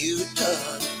have you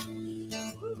done?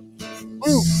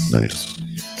 Nice.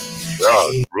 Yeah,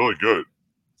 it's really good.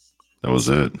 That was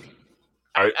it.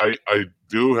 I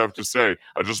do have to say,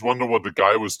 I just wonder what the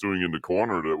guy was doing in the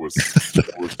corner. That was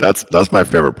That's my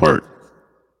favorite part.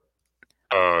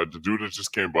 the dude that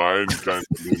just came by and kind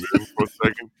of leaned in for a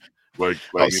second. Like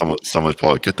Oh, someone's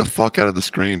probably get the fuck out of the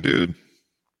screen, dude.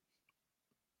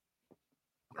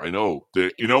 I know.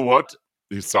 You know what?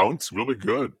 He sounds really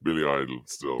good, Billy Idol.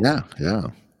 Still, Yeah.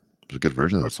 It's a good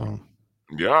version of that song.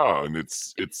 yeah, and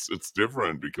it's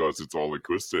different because it's all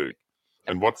acoustic.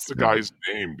 And what's the Yeah. guy's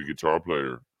name? The guitar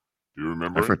player? Do you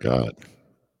remember? I forgot.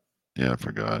 Yeah, I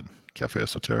forgot. Cafe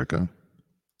Esoterica.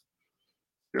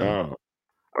 Yeah,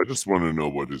 I just want to know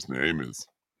what his name is.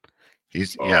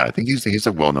 I think he's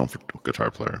a well-known guitar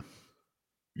player.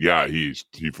 Yeah, he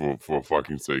for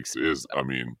fucking sakes is. I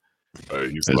mean,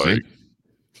 he's Is he? like,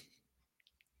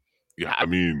 yeah. I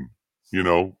mean, you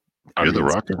know, You're the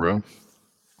rocker, bro.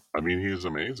 I mean, he's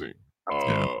amazing.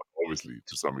 Yeah. Obviously,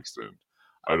 to some extent.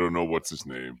 I don't know what's his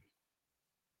name.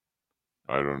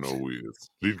 I don't know who he is.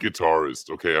 Lead guitarist.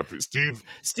 Okay,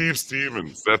 Steve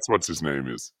Stevens. That's what his name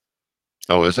is.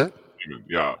 Oh, is it? Steven,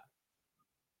 yeah.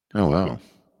 Oh, wow.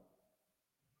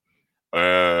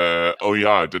 Oh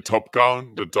yeah, the Top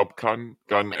Gun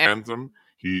anthem.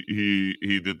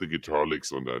 He did the guitar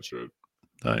licks on that shit.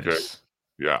 Nice. Okay.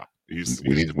 Yeah,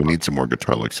 We need some more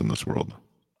guitar licks in this world.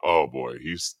 Oh boy,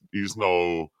 he's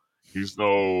no,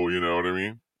 you know what I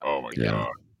mean? Oh my Yeah. god.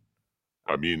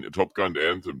 I mean, Top Gun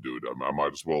anthem, dude. I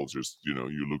might as well just, you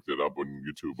looked it up on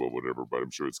YouTube or whatever, but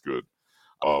I'm sure it's good.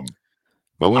 What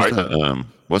was the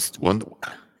what's one?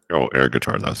 Oh, air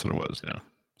guitar. That's what it was. Yeah.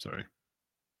 Sorry.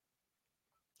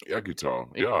 Yeah, guitar.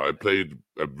 Yeah, I played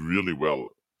really well.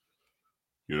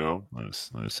 You know,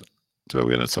 Nice. So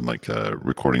we had some like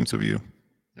recordings of you.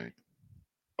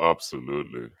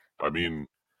 absolutely. I mean,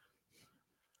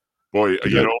 boy,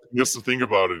 Yeah. here's the thing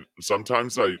about it.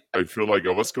 Sometimes I feel like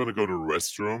I was gonna go to the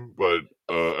restroom, but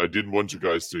I didn't want you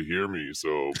guys to hear me,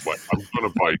 so I'm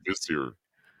gonna buy this here.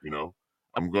 You know,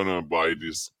 I'm gonna buy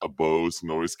this Bose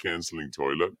noise canceling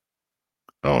toilet.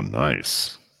 Oh,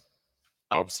 nice.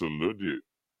 Absolutely.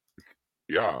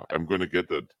 Yeah, I'm gonna get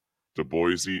the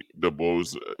Bose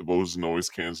noise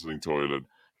canceling toilet.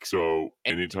 So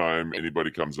anytime anybody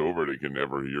comes over, they can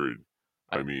never hear it.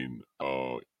 I mean,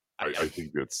 I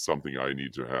think that's something I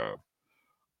need to have.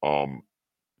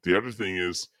 The other thing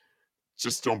is,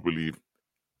 just don't believe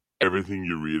everything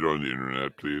you read on the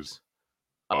internet, please.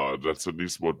 That's at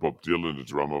least what Bob Dylan, the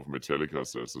drummer of Metallica,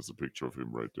 says. There's a picture of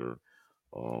him right there.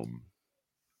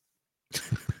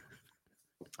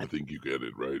 I think you get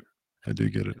it, right? I do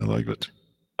get it. I like it.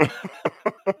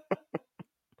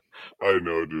 I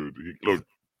know, dude. Look,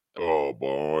 oh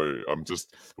boy,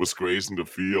 was grazing the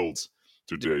fields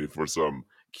today for some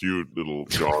cute little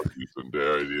doggies, and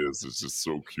there it is. It's just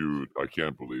so cute. I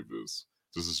can't believe this.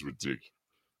 This is ridiculous.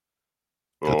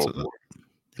 Oh, boy.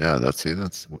 Yeah, that's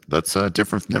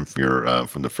different than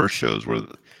from the first shows where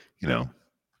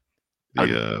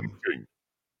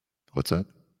what's that?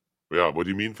 Yeah, what do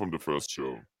you mean from the first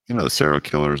show? The serial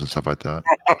killers and stuff like that.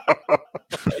 I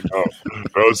know.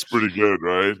 That was pretty good,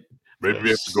 right? Maybe we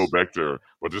have to go back there,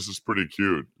 but this is pretty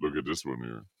cute. Look at this one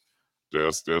here.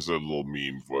 There's a little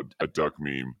meme for a duck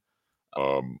meme.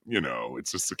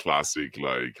 It's just a classic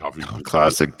like Huffington.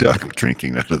 Classic duck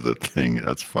drinking out of the thing.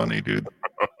 That's funny, dude.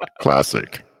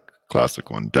 Classic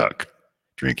one. Duck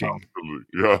drinking. Absolutely.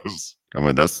 Yes. I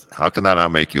mean, how can that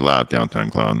not make you laugh, Downtown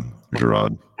Clown,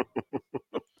 Gerard?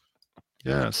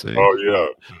 Yeah, see. Oh yeah.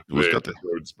 Who's got the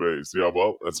third space? Yeah,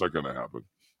 well, that's not gonna happen.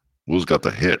 Who's got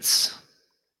the hits?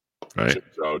 Right. Check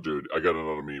it out, dude. I got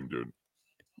another meme, dude.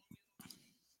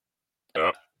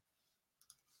 Yeah.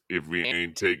 If we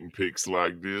ain't taking pics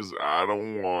like this, I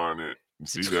don't want it.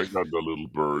 See, I got the little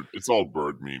bird. It's all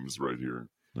bird memes right here.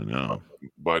 I know.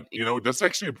 But that's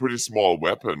actually a pretty small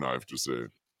weapon, I have to say.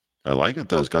 I like it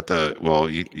though. It's got the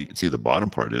you can see the bottom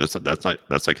part.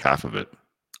 That's like half of it.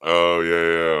 Oh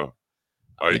yeah.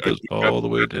 It goes all the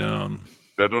way down.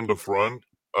 That on the front,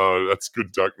 that's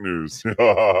good duck news.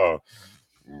 Yeah,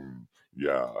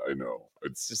 I know.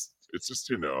 It's just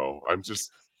I'm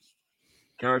just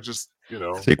kind of just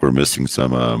I think we're missing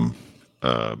some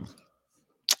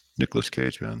Nicolas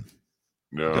Cage, man.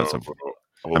 No,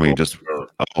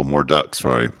 more ducks.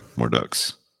 Sorry. More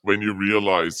ducks. When you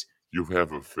realize you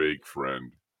have a fake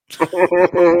friend. That's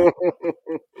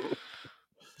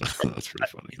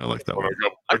pretty funny. I like that But one.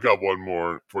 I got one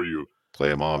more for you. Play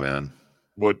them all, man.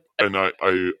 And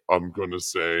I'm gonna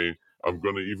say I'm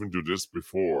gonna even do this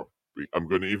before. I'm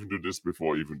gonna even do this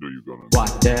before even though you're gonna.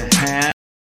 What the hell?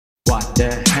 What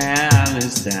the hell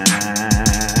is that?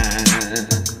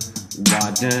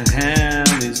 What the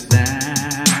hell is that?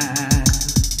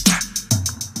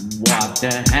 What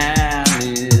the hell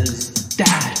is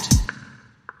that?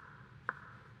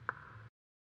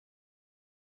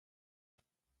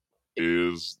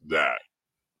 Is that?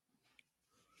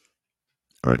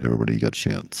 All right, everybody, you got a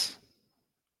chance.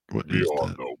 What We is all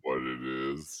that? know what it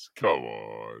is. Come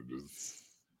on.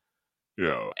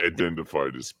 Identify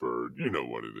this bird. You know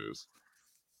what it is.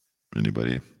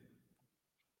 Anybody?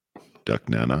 Duck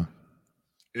Nana?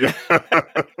 Yeah.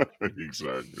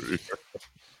 Exactly.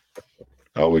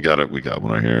 Oh, we got it. We got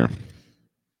one right here.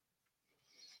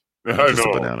 I Just a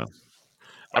know. banana.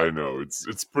 I know.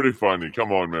 It's pretty funny.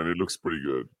 Come on, man. It looks pretty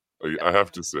good. I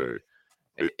have to say.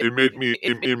 It made me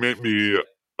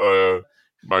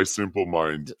my simple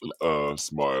mind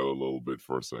smile a little bit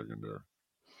for a second there.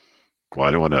 Well,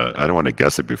 I don't want to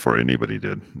guess it before anybody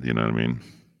did. You know what I mean?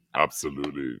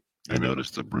 Absolutely. I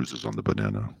noticed the bruises on the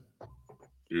banana.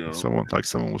 You know? Someone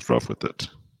was rough with it.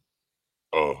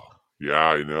 Oh, yeah,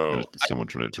 I know. Someone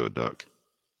turned it into a duck.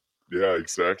 Yeah,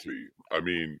 exactly. I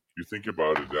mean, you think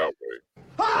about it that way.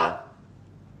 Huh?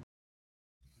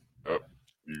 Yep,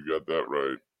 you got that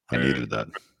right. I needed that.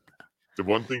 The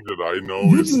one thing that I know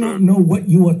You is do not know what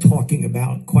you are talking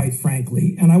about, quite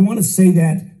frankly, and I want to say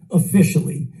that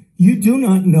officially. You do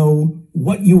not know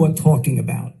what you are talking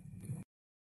about.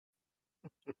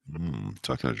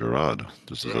 Talking to Gerard.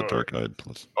 This is a dark-eyed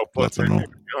platane.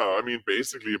 Yeah, I mean,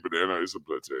 basically a banana is a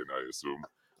platane, I assume.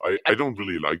 I don't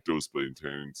really like those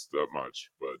plantains that much,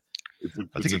 but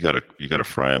I think you gotta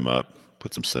fry them up,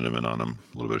 put some cinnamon on them,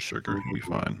 a little bit of sugar, you'll be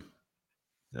fine.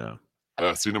 Yeah.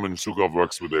 Cinnamon and sugar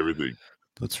works with everything.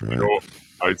 That's right. You know,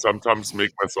 I sometimes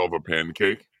make myself a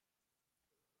pancake,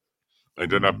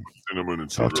 and then I put cinnamon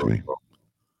and sugar Talk to on me. top.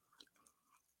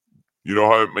 You know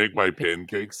how I make my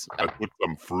pancakes? I put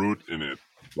some fruit in it,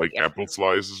 like apple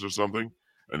slices or something,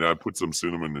 and I put some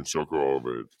cinnamon and sugar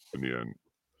over it in the end.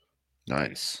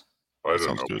 Nice. I That don't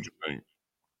sounds know good. what you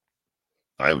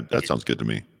think. That sounds good to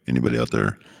me. Anybody out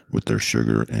there with their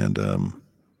sugar and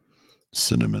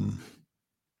cinnamon?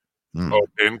 Oh,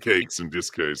 pancakes in this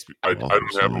case. I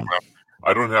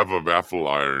don't have a waffle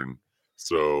iron,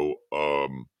 so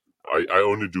I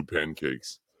only do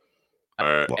pancakes.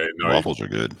 Waffles are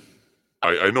good.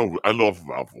 I know. I love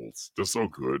waffles. They're so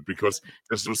good because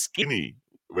they're so skinny,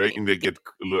 right? And they get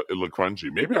a little crunchy.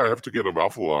 Maybe I have to get a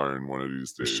waffle iron one of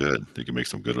these You days. should. You can make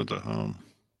some good ones at home.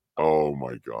 Oh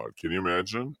my God! Can you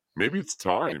imagine? Maybe it's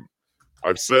time.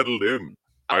 I've settled in.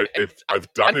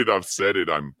 I've done it. I've said it.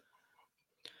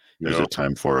 Is it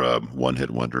time for a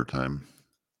one-hit wonder time?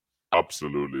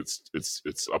 Absolutely. It's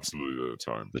absolutely the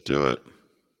time. Let's do it.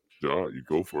 Yeah, you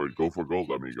go for it. Go for gold,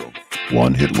 amigo.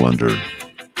 One-hit wonder.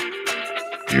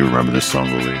 Do you remember this song,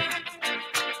 Louis?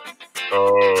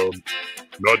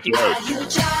 Not yet.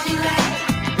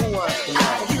 Who wants to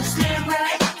know?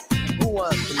 Who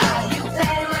wants to know?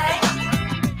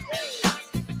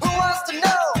 Who wants to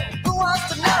know? Who wants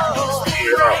to know?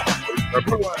 Yeah.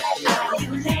 Who wants to know?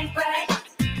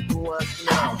 Who wants to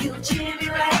know?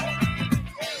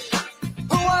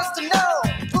 Who wants to know?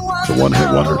 Who wants The one-hit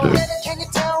wonder, dude. Can you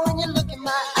tell when you look in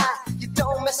my eye? You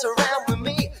don't mess around with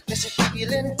me, cause you're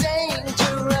feeling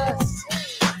dangerous.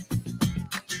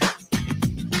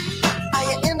 Are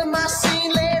you into my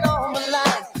scene? Lay it on the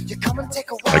line. You come and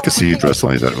take a walk. I can see you dressed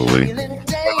like that, Louis. Feeling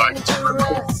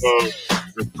dangerous.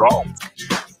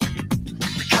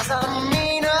 Because I'm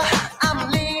meaner, I'm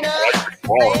leaner.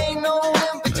 Ain't no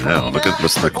in between. Yeah,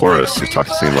 listen to the chorus. He's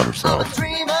talking, singing about himself. I'm a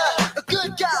dreamer, a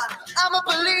good God, I'm a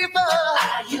believer.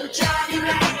 Are you driving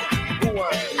right? Who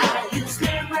wants to know? Are you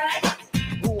slim right?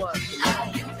 Who wants to know? Are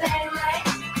you fat right?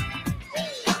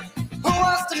 Who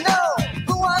wants to know?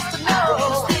 Who wants to know? Are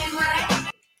you slim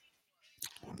right?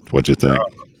 What'd you think?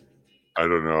 I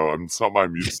don't know. I'm not my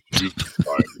music style,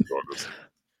 to be honest.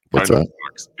 What's Kinda that?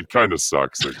 sucks. It kind of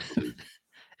sucks, actually.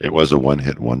 It was a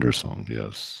one-hit wonder song,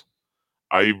 yes.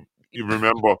 You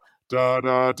remember da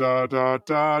da da da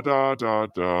da da da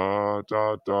da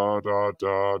da da da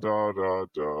da da da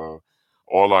da.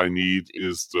 All I need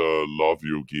is the love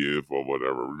you give or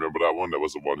whatever. Remember that one? That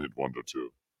was a one-hit wonder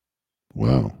too.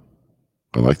 Wow.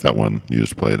 I like that one you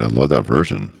just played. I love that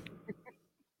version.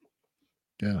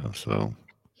 Yeah, so.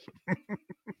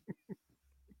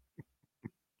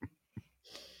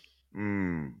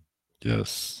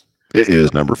 Yes. It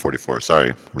is number 44.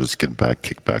 Sorry. We're just getting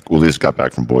kicked back. Uli just got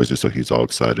back from Boise, so he's all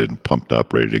excited and pumped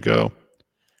up, ready to go.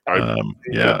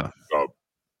 Yeah.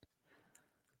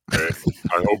 And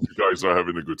I hope you guys are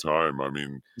having a good time. I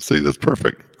mean, See, that's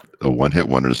perfect. A one-hit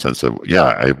wonder in the sense of,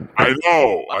 yeah. I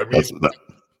know. I mean,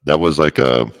 that was like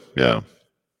yeah.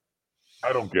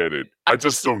 I don't get it. I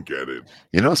just don't get it.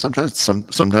 You know, sometimes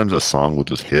a song will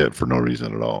just hit for no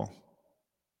reason at all.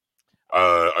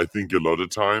 I think a lot of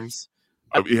times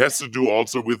it has to do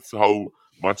also with how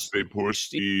much they push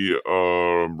the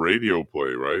radio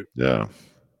play, right? Yeah.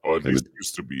 Or at least it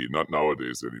used to be, not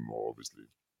nowadays anymore, obviously.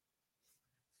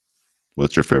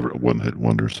 What's your favorite one-hit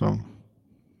wonder song?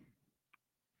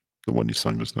 The one you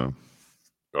sung just now.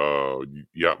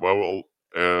 Yeah. Well,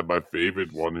 my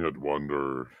favorite one-hit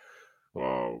wonder.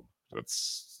 Wow,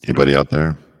 that's Anybody out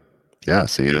there? Yeah.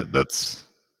 See, that's.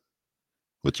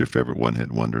 What's your favorite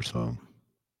one-hit wonder song?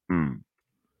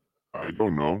 I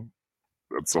don't know.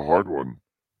 That's a hard one.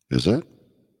 Is it?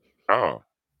 Yeah,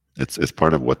 It's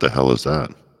part of What the Hell Is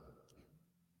That?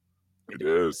 it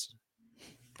is.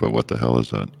 But what the hell is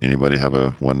that? Anybody have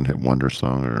a one-hit wonder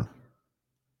song or?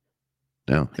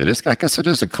 No, it is. I guess it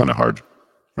is kind of hard,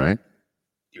 right?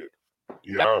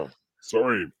 Yeah.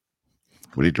 Sorry.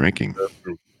 What are you drinking? I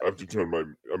have to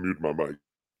mute my mic.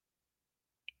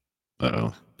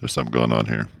 Uh-oh, there's something going on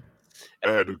here.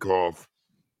 I had a cough.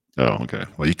 Oh, okay.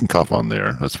 Well, you can cough on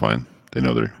there. That's fine. They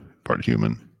know they're part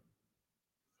human.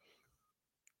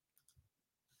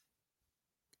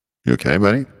 You okay,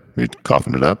 buddy? You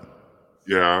coughing it up?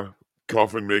 Yeah,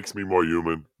 coughing makes me more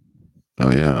human.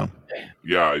 Oh, yeah.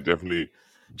 Yeah, I definitely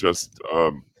just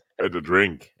had a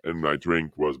drink, and my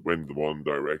drink went the one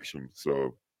direction.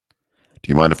 So,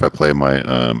 do you mind if I play my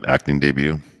acting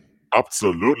debut?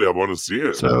 Absolutely, I want to see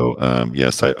it. So,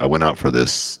 yes, I went out for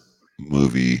this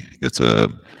movie. It's a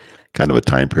kind of a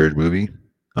time period movie.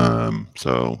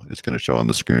 So it's going to show on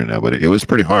the screen now, but it was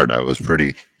pretty hard. I was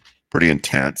pretty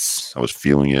intense. I was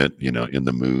feeling it, in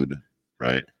the mood,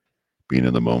 right? Being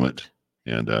in the moment.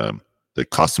 And the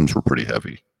costumes were pretty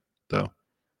heavy, though.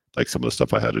 Like some of the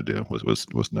stuff I had to do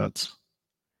was nuts.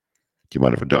 Do you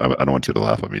mind if I don't want you to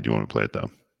laugh at me. Do you want to play it,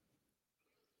 though?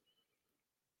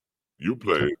 You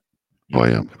play it. Oh, I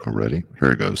am. I'm ready.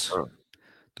 Here it goes.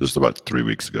 This is about 3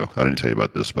 weeks ago. I didn't tell you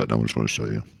about this, but I just want to show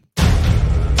you.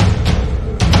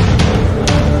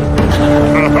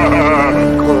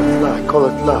 Call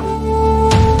it love.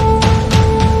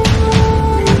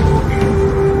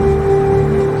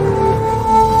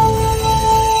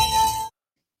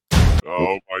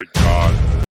 Oh my god.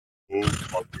 So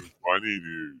fucking funny,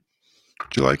 dude.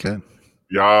 Did you like it?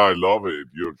 Yeah, I love it.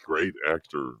 You're a great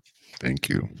actor. Thank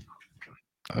you.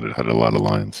 I had a lot of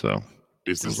lines, so.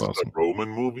 Is this awesome. a Roman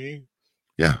movie?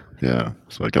 Yeah.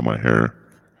 So I got my hair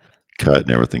cut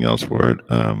and everything else for it.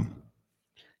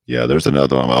 Yeah, there's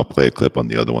another one. I'll play a clip on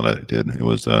the other one I did. It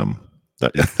was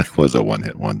that was a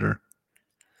one-hit wonder.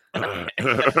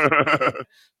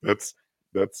 That's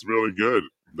really good,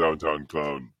 Downtown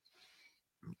Clown.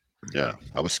 Yeah,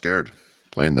 I was scared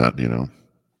playing that.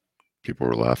 People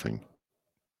were laughing.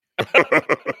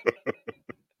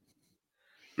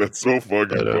 That's so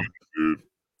fucking funny, dude.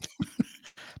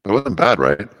 But it wasn't bad,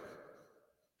 right?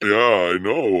 Yeah, I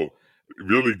know.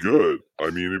 Really good. I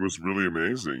mean, it was really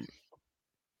amazing.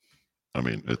 I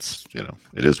mean, it's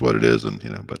it is what it is, and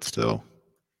but still.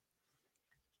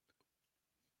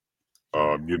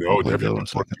 Have you been working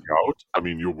out? I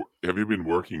mean, have you been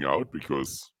working out?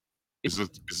 Because is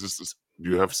this? Do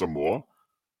you have some more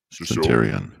to show?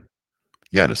 Centurion.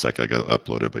 Yeah, in a sec I got to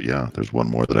upload it, but yeah, there's one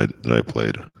more that I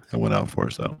played and went out for,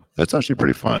 so that's actually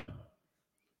pretty fun.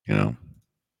 Yeah,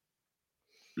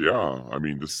 I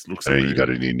mean, this looks. Hey, you got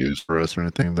any news for us or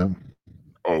anything, though?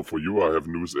 Oh, for you, I have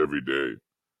news every day.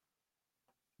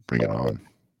 Bring it on.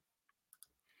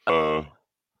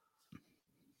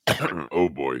 Oh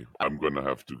boy, I'm gonna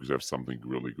have to have something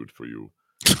really good for you.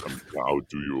 I'm gonna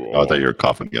outdo you all. Oh, I thought you were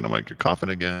coughing again. I'm like, you're coughing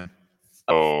again?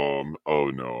 Oh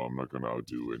no, I'm not gonna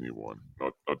outdo anyone.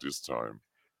 Not this time.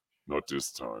 Not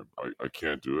this time. I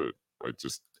can't do it. I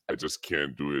just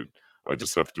can't do it. I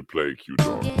just have to play Q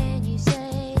Dog. Can you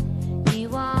say you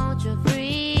want your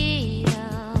freedom?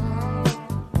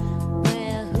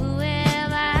 Well, who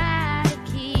am I to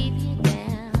keep you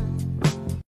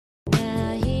down?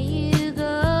 Now here you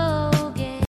go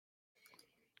again.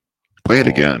 Play it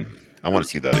again. I want to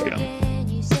see that again. Can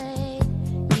you say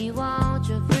you want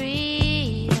your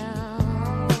freedom?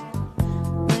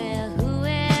 Well, who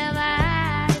am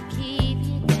I to keep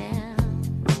you down?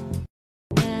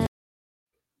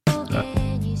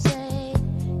 Can you say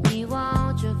you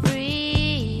want your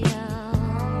freedom?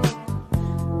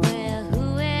 Well,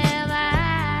 who am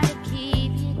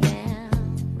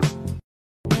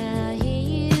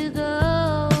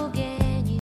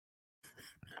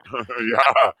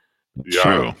Yeah. Yeah.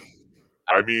 True.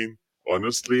 I mean,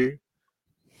 honestly,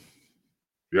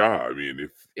 yeah. I mean,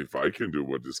 if I can do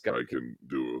what this guy can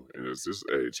do, and at this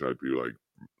age, I'd be like,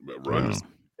 run. Yeah.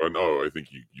 Oh no, I think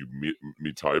you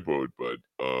me typoed, but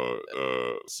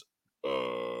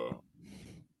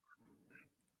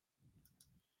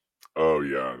oh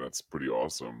yeah, that's pretty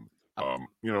awesome.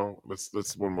 You know,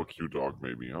 let's one more cute dog,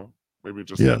 maybe, huh? Maybe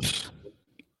just Yes.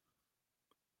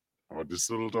 this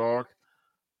little dog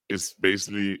is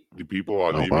basically the people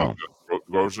are Oh, leaving wow. the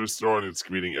grocery store, and it's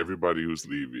greeting everybody who's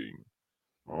leaving.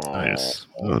 Nice.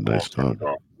 Oh, nice dog.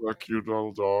 A cute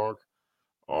little dog.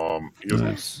 He has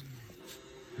Nice.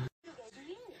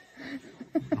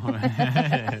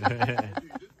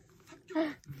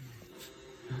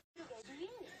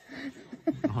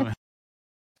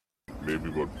 maybe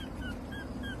what.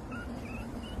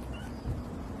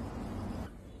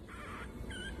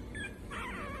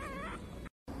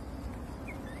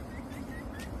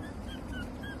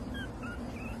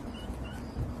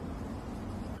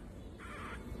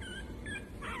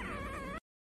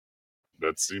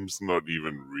 That seems not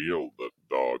even real. That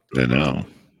dog. I know.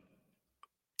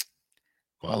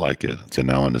 Well, I like it. So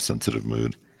now in a sensitive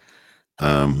mood.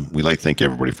 We'd like to thank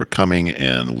everybody for coming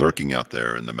and lurking out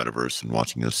there in the metaverse and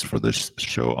watching us for this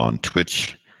show on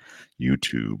Twitch,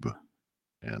 YouTube,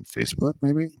 and Facebook,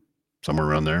 maybe somewhere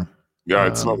around there. Yeah,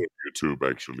 it's not on YouTube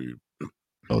actually.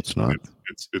 Oh, it's not.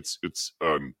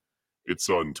 It's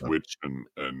on Twitch and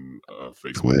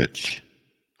Facebook. Twitch.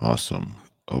 Awesome.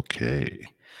 Okay.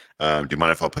 Do you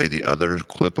mind if I'll play the other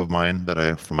clip of mine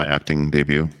that from my acting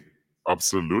debut?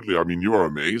 Absolutely. I mean, you are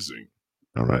amazing.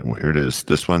 All right. Well, here it is.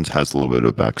 This one has a little bit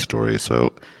of backstory.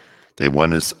 So they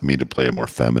wanted me to play a more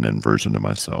feminine version of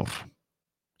myself.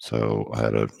 So I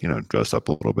had to, dress up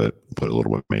a little bit, put a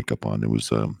little bit of makeup on. It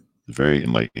was very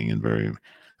enlightening and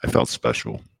I felt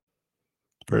special.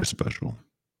 Very special.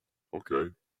 Okay.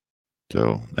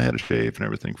 So I had to shave and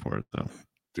everything for it. So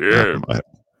damn. I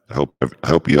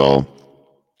hope you all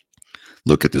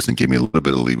look at this and give me a little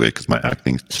bit of leeway because my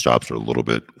acting stops are a little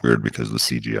bit weird because of the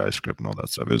CGI script and all that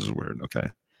stuff. This is weird. Okay.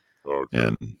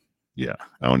 And yeah,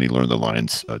 I only learned the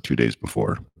lines 2 days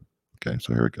before. Okay,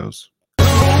 so here it goes.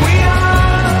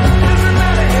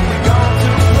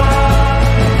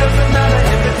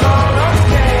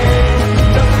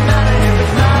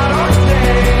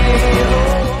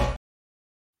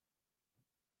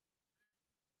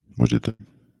 What do you think?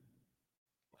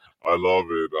 I love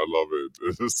it. I love it.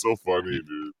 This is so funny,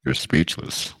 dude. You're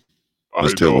speechless.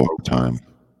 Let's do it one more time.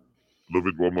 Love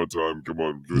it one more time. Come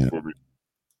on, do it for me.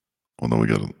 Well, then we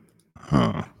got to,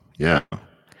 yeah.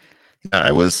 Yeah,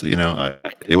 I was,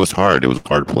 it was hard. It was a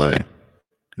hard play.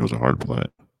 It was a hard play.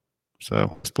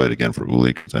 So let's play it again for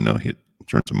Uli because I know he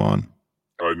turns him on.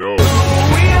 I know.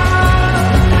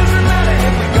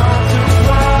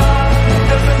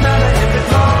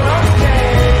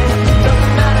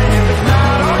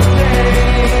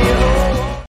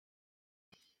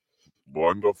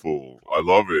 Wonderful. I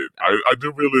love it. I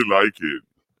do really like it.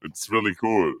 It's really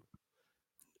cool.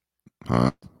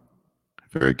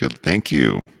 Very good. Thank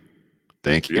you.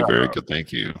 Thank you. Yeah. Very good.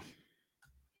 Thank you.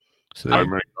 So, oh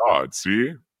my God.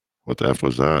 See? What the F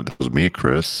was that? That was me,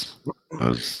 Chris. That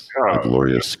was the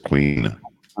glorious queen.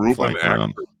 Ruben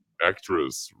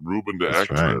actress. Ruben the That's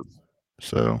actress. Right.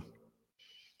 So,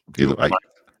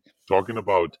 talking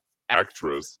about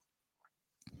actress,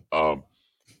 have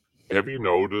you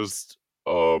noticed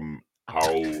how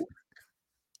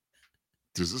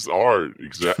this is art?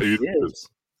 Exactly, it is.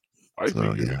 I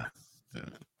think yeah.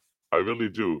 I really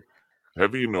do.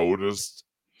 Have you noticed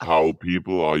how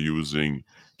people are using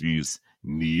these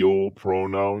neo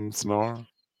pronouns now?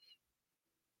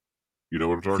 You know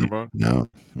what I'm talking about? No.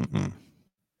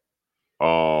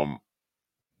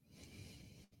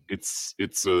 It's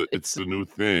the new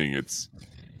thing. It's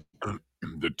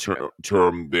the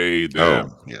term they,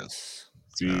 them. Oh, yes.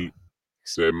 Sie,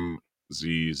 them,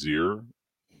 sie, zir.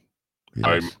 Yes.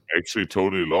 I'm actually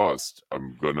totally lost.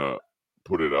 I'm gonna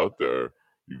put it out there.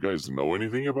 You guys know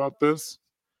anything about this?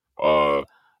 I'm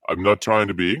not trying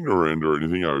to be ignorant or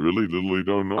anything. I really literally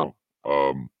don't know.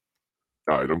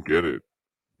 I don't get it.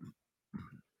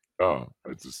 I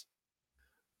just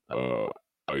I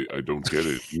don't get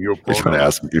it. You're trying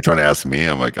to ask me.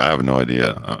 I'm like, I have no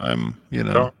idea. I'm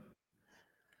Yeah.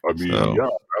 I mean, I'm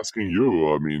asking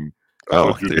you. I mean,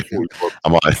 I'm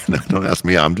don't ask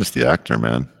me. I'm just the actor,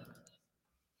 man.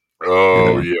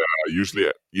 Oh yeah, usually,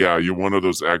 yeah. You're one of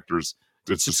those actors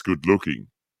that's just good looking.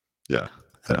 Yeah,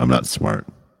 I'm not smart.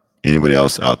 Anybody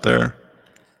else out there,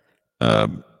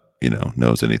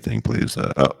 knows anything? Please.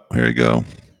 Oh, here you go.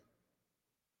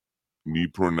 me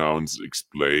pronouns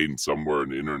explained somewhere on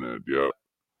the internet. Yeah,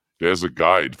 there's a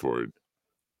guide for it.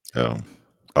 Oh,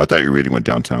 I thought you were reading what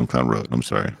Downtown Clown wrote. I'm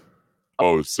sorry.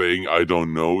 Oh, saying I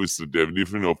don't know is the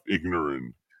definition of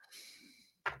ignorant.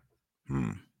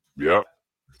 Yeah.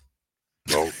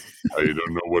 Well, I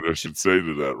don't know what I should say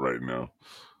to that right now.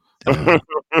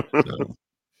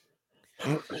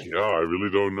 Yeah, I really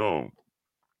don't know.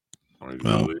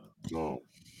 Really don't.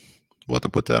 We'll have to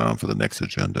put that on for the next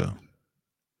agenda.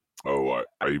 Oh,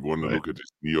 I want to look at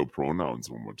these neo-pronouns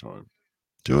one more time.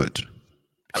 Do it.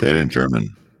 Say it in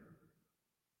German.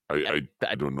 I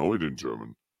don't know it in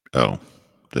German. Oh,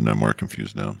 then I'm more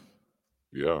confused now.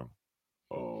 Yeah.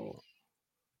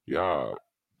 Yeah.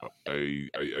 I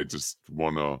just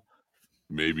want to,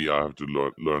 maybe I have to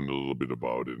learn a little bit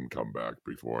about it and come back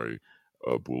before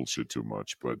I bullshit too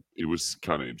much. But it was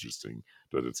kind of interesting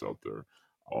that it's out there.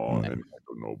 And I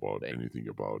don't know about anything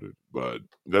about it. But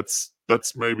that's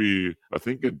maybe, I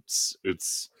think it's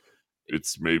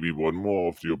maybe one more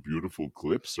of your beautiful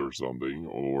clips or something.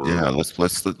 Or Yeah,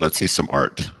 let's see some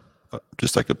art.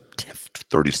 Just like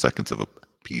 30 seconds of a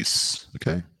piece.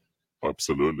 Okay.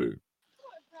 Absolutely.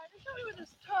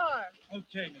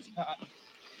 Okay, Miss Cotton.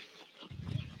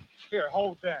 Here,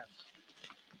 hold that.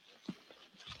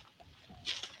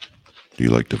 Do you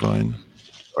like Divine?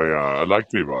 Oh, yeah, I like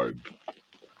Divine.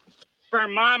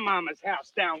 Burn my mama's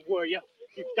house down, will you?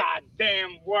 You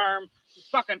goddamn worm. You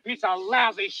fucking piece of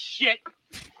lousy shit.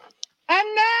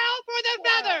 And now for the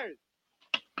feathers.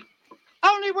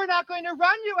 Only we're not going to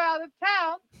run you out of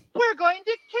town. We're going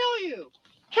to kill you.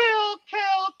 Kill,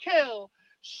 kill, kill.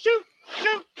 Shoot,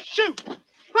 shoot, shoot.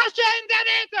 Questions and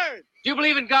answers. Do you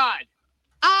believe in God?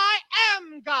 I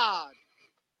am God.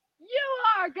 You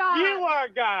are God. You are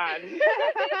God.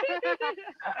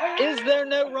 Is there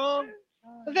no wrong?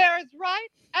 There is right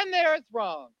and there is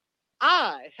wrong.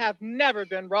 I have never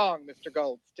been wrong, Mr.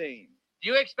 Goldstein. Do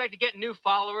you expect to get new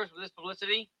followers with this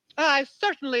publicity? I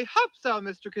certainly hope so,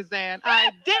 Mr. Kazan.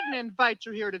 I didn't invite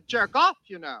you here to jerk off,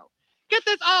 you know. Get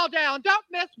this all down. Don't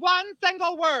miss one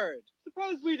single word.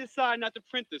 Suppose we decide not to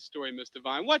print this story, Miss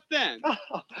Divine. What then?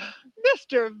 Oh,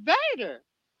 Mr. Vader.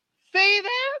 See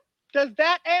there? Does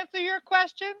that answer your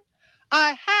question?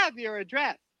 I have your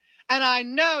address, and I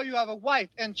know you have a wife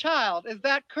and child. Is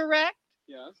that correct?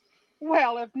 Yes.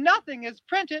 Well, if nothing is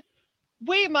printed,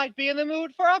 we might be in the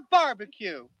mood for a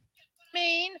barbecue.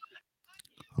 Mean.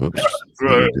 Whoops.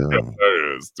 There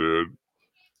it is, dude.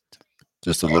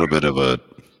 Just a little bit of a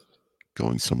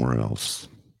going somewhere else.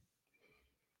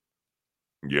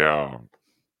 Yeah.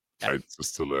 It's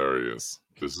just hilarious.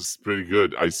 This is pretty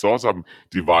good. I saw some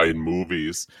Divine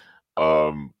movies,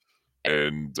 and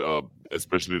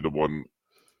especially the one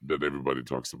that everybody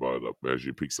talks about, where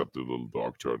she picks up the little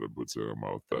dog turd and puts it in her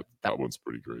mouth. That one's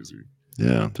pretty crazy.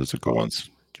 Yeah, those are good ones.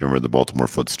 Do you remember the Baltimore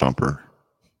Foot Stomper?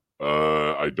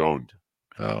 I don't.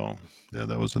 Oh, yeah,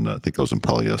 that was I think that was in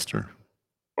polyester.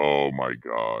 Oh my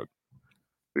God.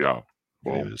 Yeah.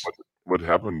 Well, what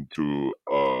happened to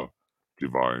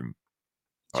Divine?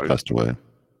 He passed away.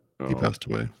 He passed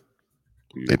away.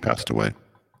 They passed away.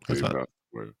 They passed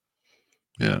away.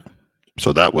 Yeah.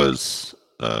 So that was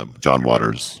John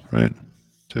Waters, right?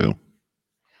 Too.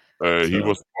 He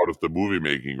was part of the movie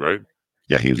making, right?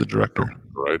 Yeah, he was a director.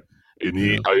 Right.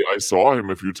 And I saw him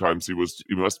a few times. He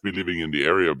must be living in the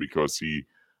area because he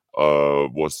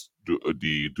was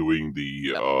doing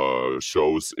the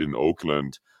shows in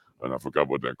Oakland, and I forgot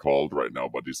what they're called right now,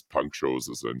 but these punk shows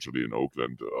essentially in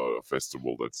Oakland,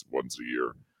 festival that's once a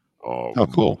year. Oh,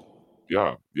 cool.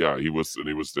 Yeah, he was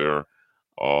there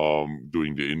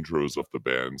doing the intros of the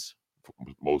bands,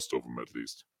 most of them at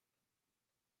least.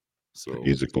 So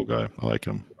he's a cool guy. I like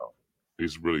him.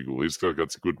 He's really cool. He's got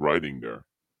good writing there.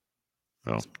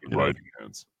 Oh, good writing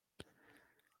hands.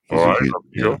 He's All right,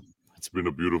 yeah. It's been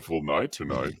a beautiful night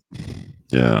tonight.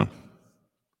 Yeah.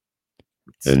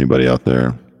 Anybody out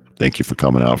there? Thank you for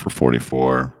coming out for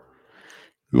 44.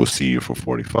 We will see you for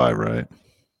 45, right?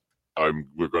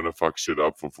 We're gonna fuck shit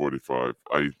up for 45.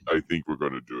 I think we're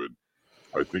gonna do it.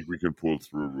 I think we can pull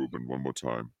through, Ruben, one more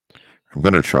time. I'm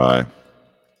gonna try.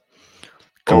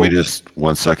 Can we just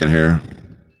 1 second here?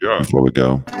 Yeah. Before we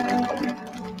go.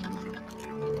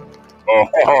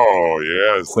 Oh,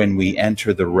 yes. When we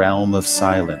enter the realm of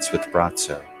silence with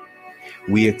Brazzo,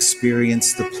 we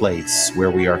experience the place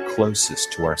where we are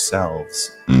closest to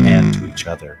ourselves and to each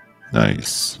other.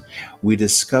 Nice. We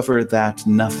discover that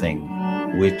nothing,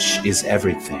 which is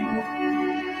everything.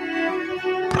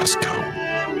 Brazzo.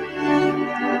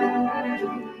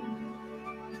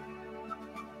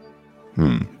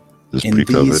 In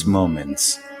these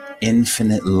moments,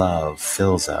 infinite love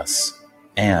fills us,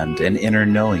 And an inner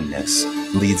knowingness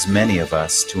leads many of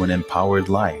us to an empowered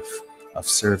life of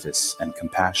service and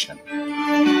compassion.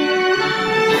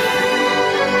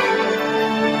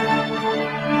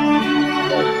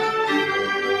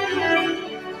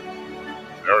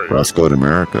 Brasco in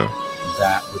America.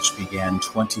 That which began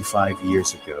 25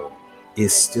 years ago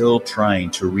is still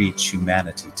trying to reach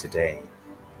humanity today.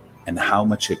 And how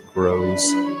much it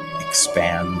grows,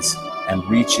 expands, and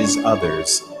reaches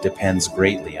others depends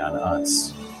greatly on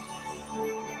us.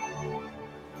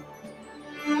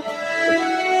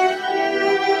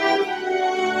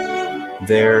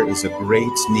 There is a great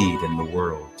need in the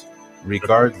world,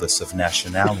 regardless of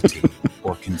nationality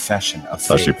or confession of It's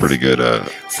faith, actually pretty good.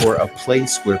 for a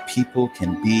place where people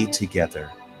can be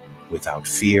together without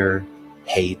fear,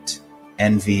 hate,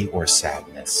 envy, or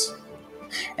sadness.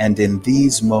 And in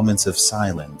these moments of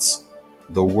silence,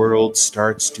 the world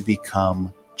starts to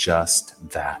become just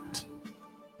that.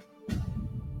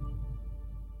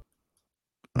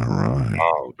 All right.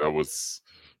 Wow, that was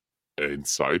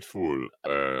insightful.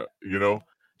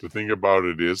 The thing about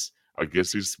it is, I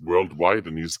guess he's worldwide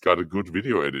and he's got a good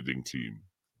video editing team,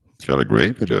 He's got a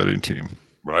great video editing team.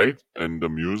 right? And the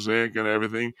music and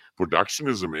everything. Production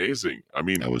is amazing. I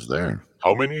mean, I was there.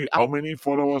 how many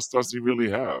followers does he really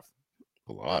have?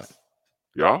 A lot.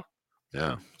 Yeah?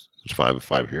 Yeah. There's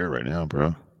five here right now,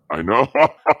 bro. I know.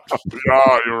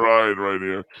 Yeah, you're right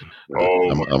here.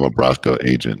 I'm a Brasco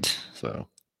agent, so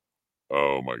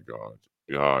Oh my God.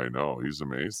 Yeah, I know. He's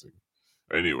amazing.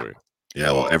 Anyway.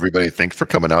 yeah. Well, everybody, thanks for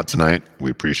coming out tonight. We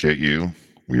appreciate you.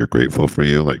 We are grateful for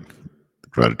you, like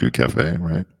Gratitude Cafe,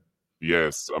 right?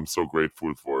 Yes, I'm so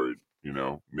grateful for it.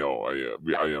 No,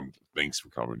 I am. Thanks for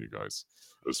coming, you guys.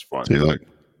 It was fun. See, like,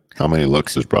 how many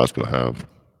looks does Brasco have?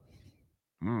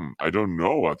 I don't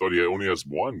know. I thought he only has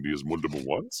one. He has multiple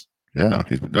ones. Yeah,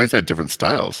 he's had different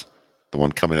styles. The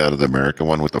one coming out of the America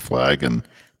one with the flag in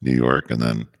New York, and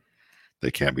then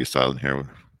they can't be silent here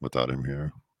without him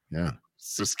here. Yeah,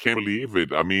 Just can't believe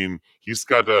it. I mean, he's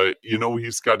got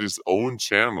he's got his own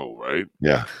channel, right?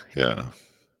 yeah.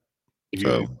 He's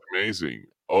So amazing.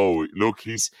 Oh, look,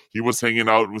 he was hanging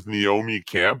out with Naomi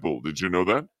Campbell. Did you know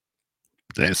that?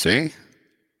 see,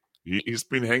 He's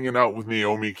been hanging out with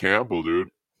Naomi Campbell, dude.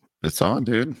 it's on,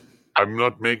 dude. I'm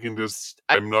not making this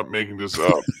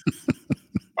up.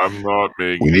 I'm not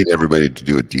making. We need everybody to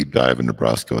do a deep dive into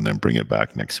Brasco and then bring it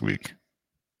back next week.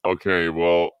 Okay,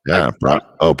 well, Yeah,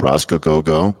 Brasco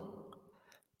Go,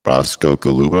 Brasco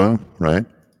Galuba, right?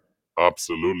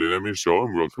 absolutely. Let me show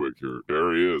him real quick here.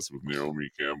 There he is with Naomi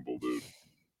Campbell, dude.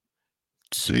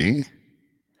 See?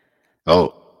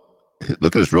 Oh,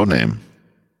 look at his real name.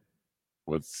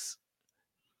 What's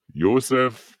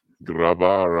Josef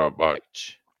Grabavach?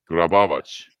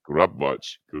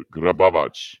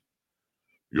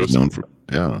 He's known for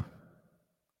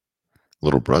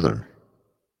little brother.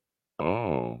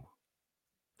 Oh,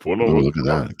 Oh, look at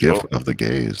that gift of the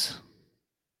gays.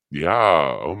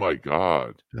 Yeah. Oh my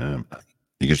God. Yeah,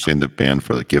 you can stay in the band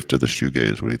for the gift of the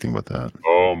shoegaze. What do you think about that?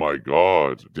 Oh my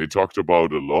God. They talked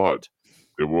about a lot.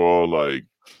 They were all like,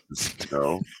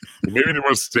 maybe they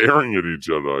were staring at each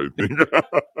other. I think.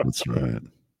 That's right.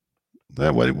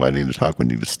 That why do you need to talk when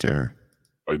you need to stare?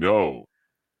 I know.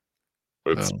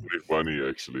 It's So, pretty funny,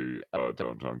 actually.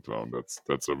 Downtown Clown.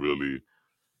 That's a really.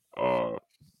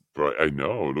 I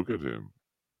know. Look at him.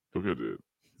 Look at it.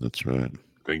 that's right.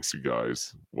 Thanks, you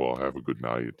guys. Well, have a good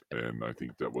night. And I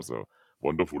think that was a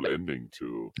wonderful ending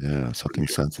to. Yeah, something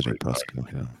sensitive, Brasco.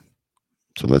 Yeah.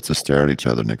 So let's just stare at each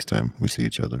other next time we see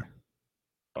each other.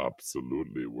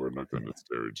 Absolutely. We're not going to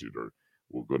stare at each other.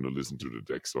 We're going to listen to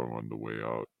the deck song on the way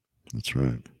out. That's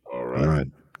right. All right. All right.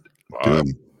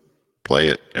 Bye. Play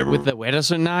it. With the weather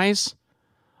so nice,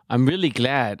 I'm really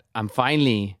glad I'm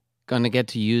finally gonna get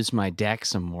to use my deck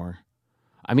some more.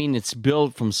 I mean, it's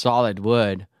built from solid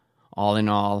wood, all in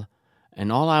all,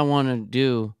 and all I want to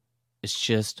do is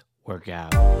just work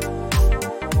out.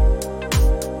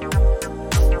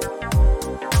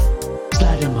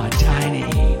 Slide in my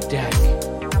tiny deck,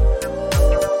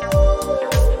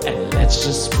 and let's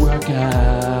just work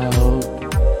out.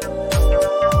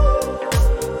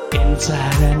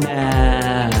 Inside and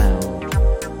out.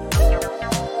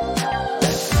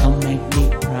 That'll make me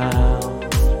proud.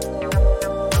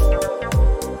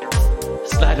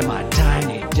 Slide in my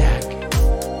tiny deck,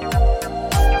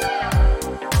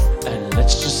 and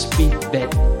let's just be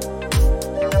bet.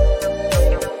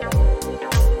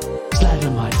 Slide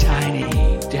in my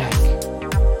tiny deck.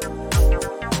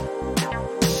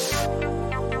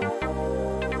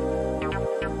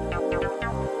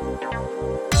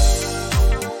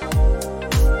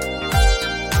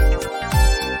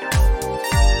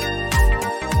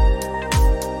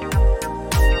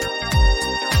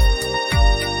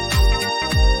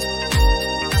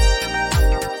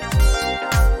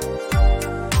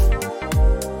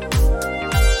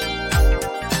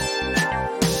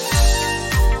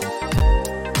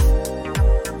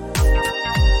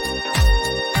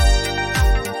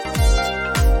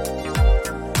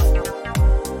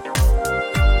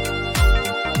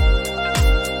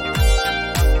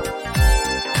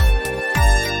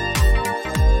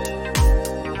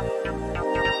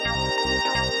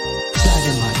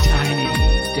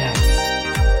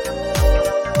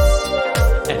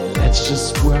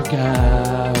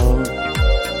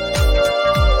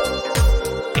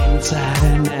 inside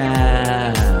and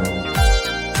out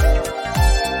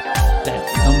that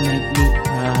will make me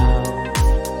proud.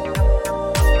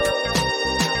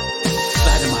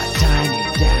 Flat in my tiny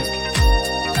deck,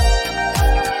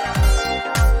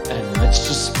 and let's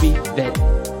just speak that.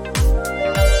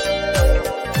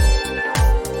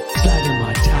 Flat in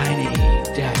my tiny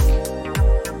deck.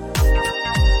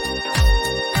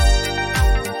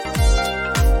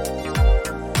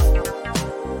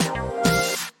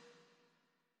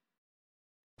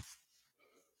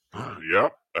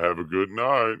 Yep. Have a good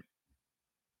night.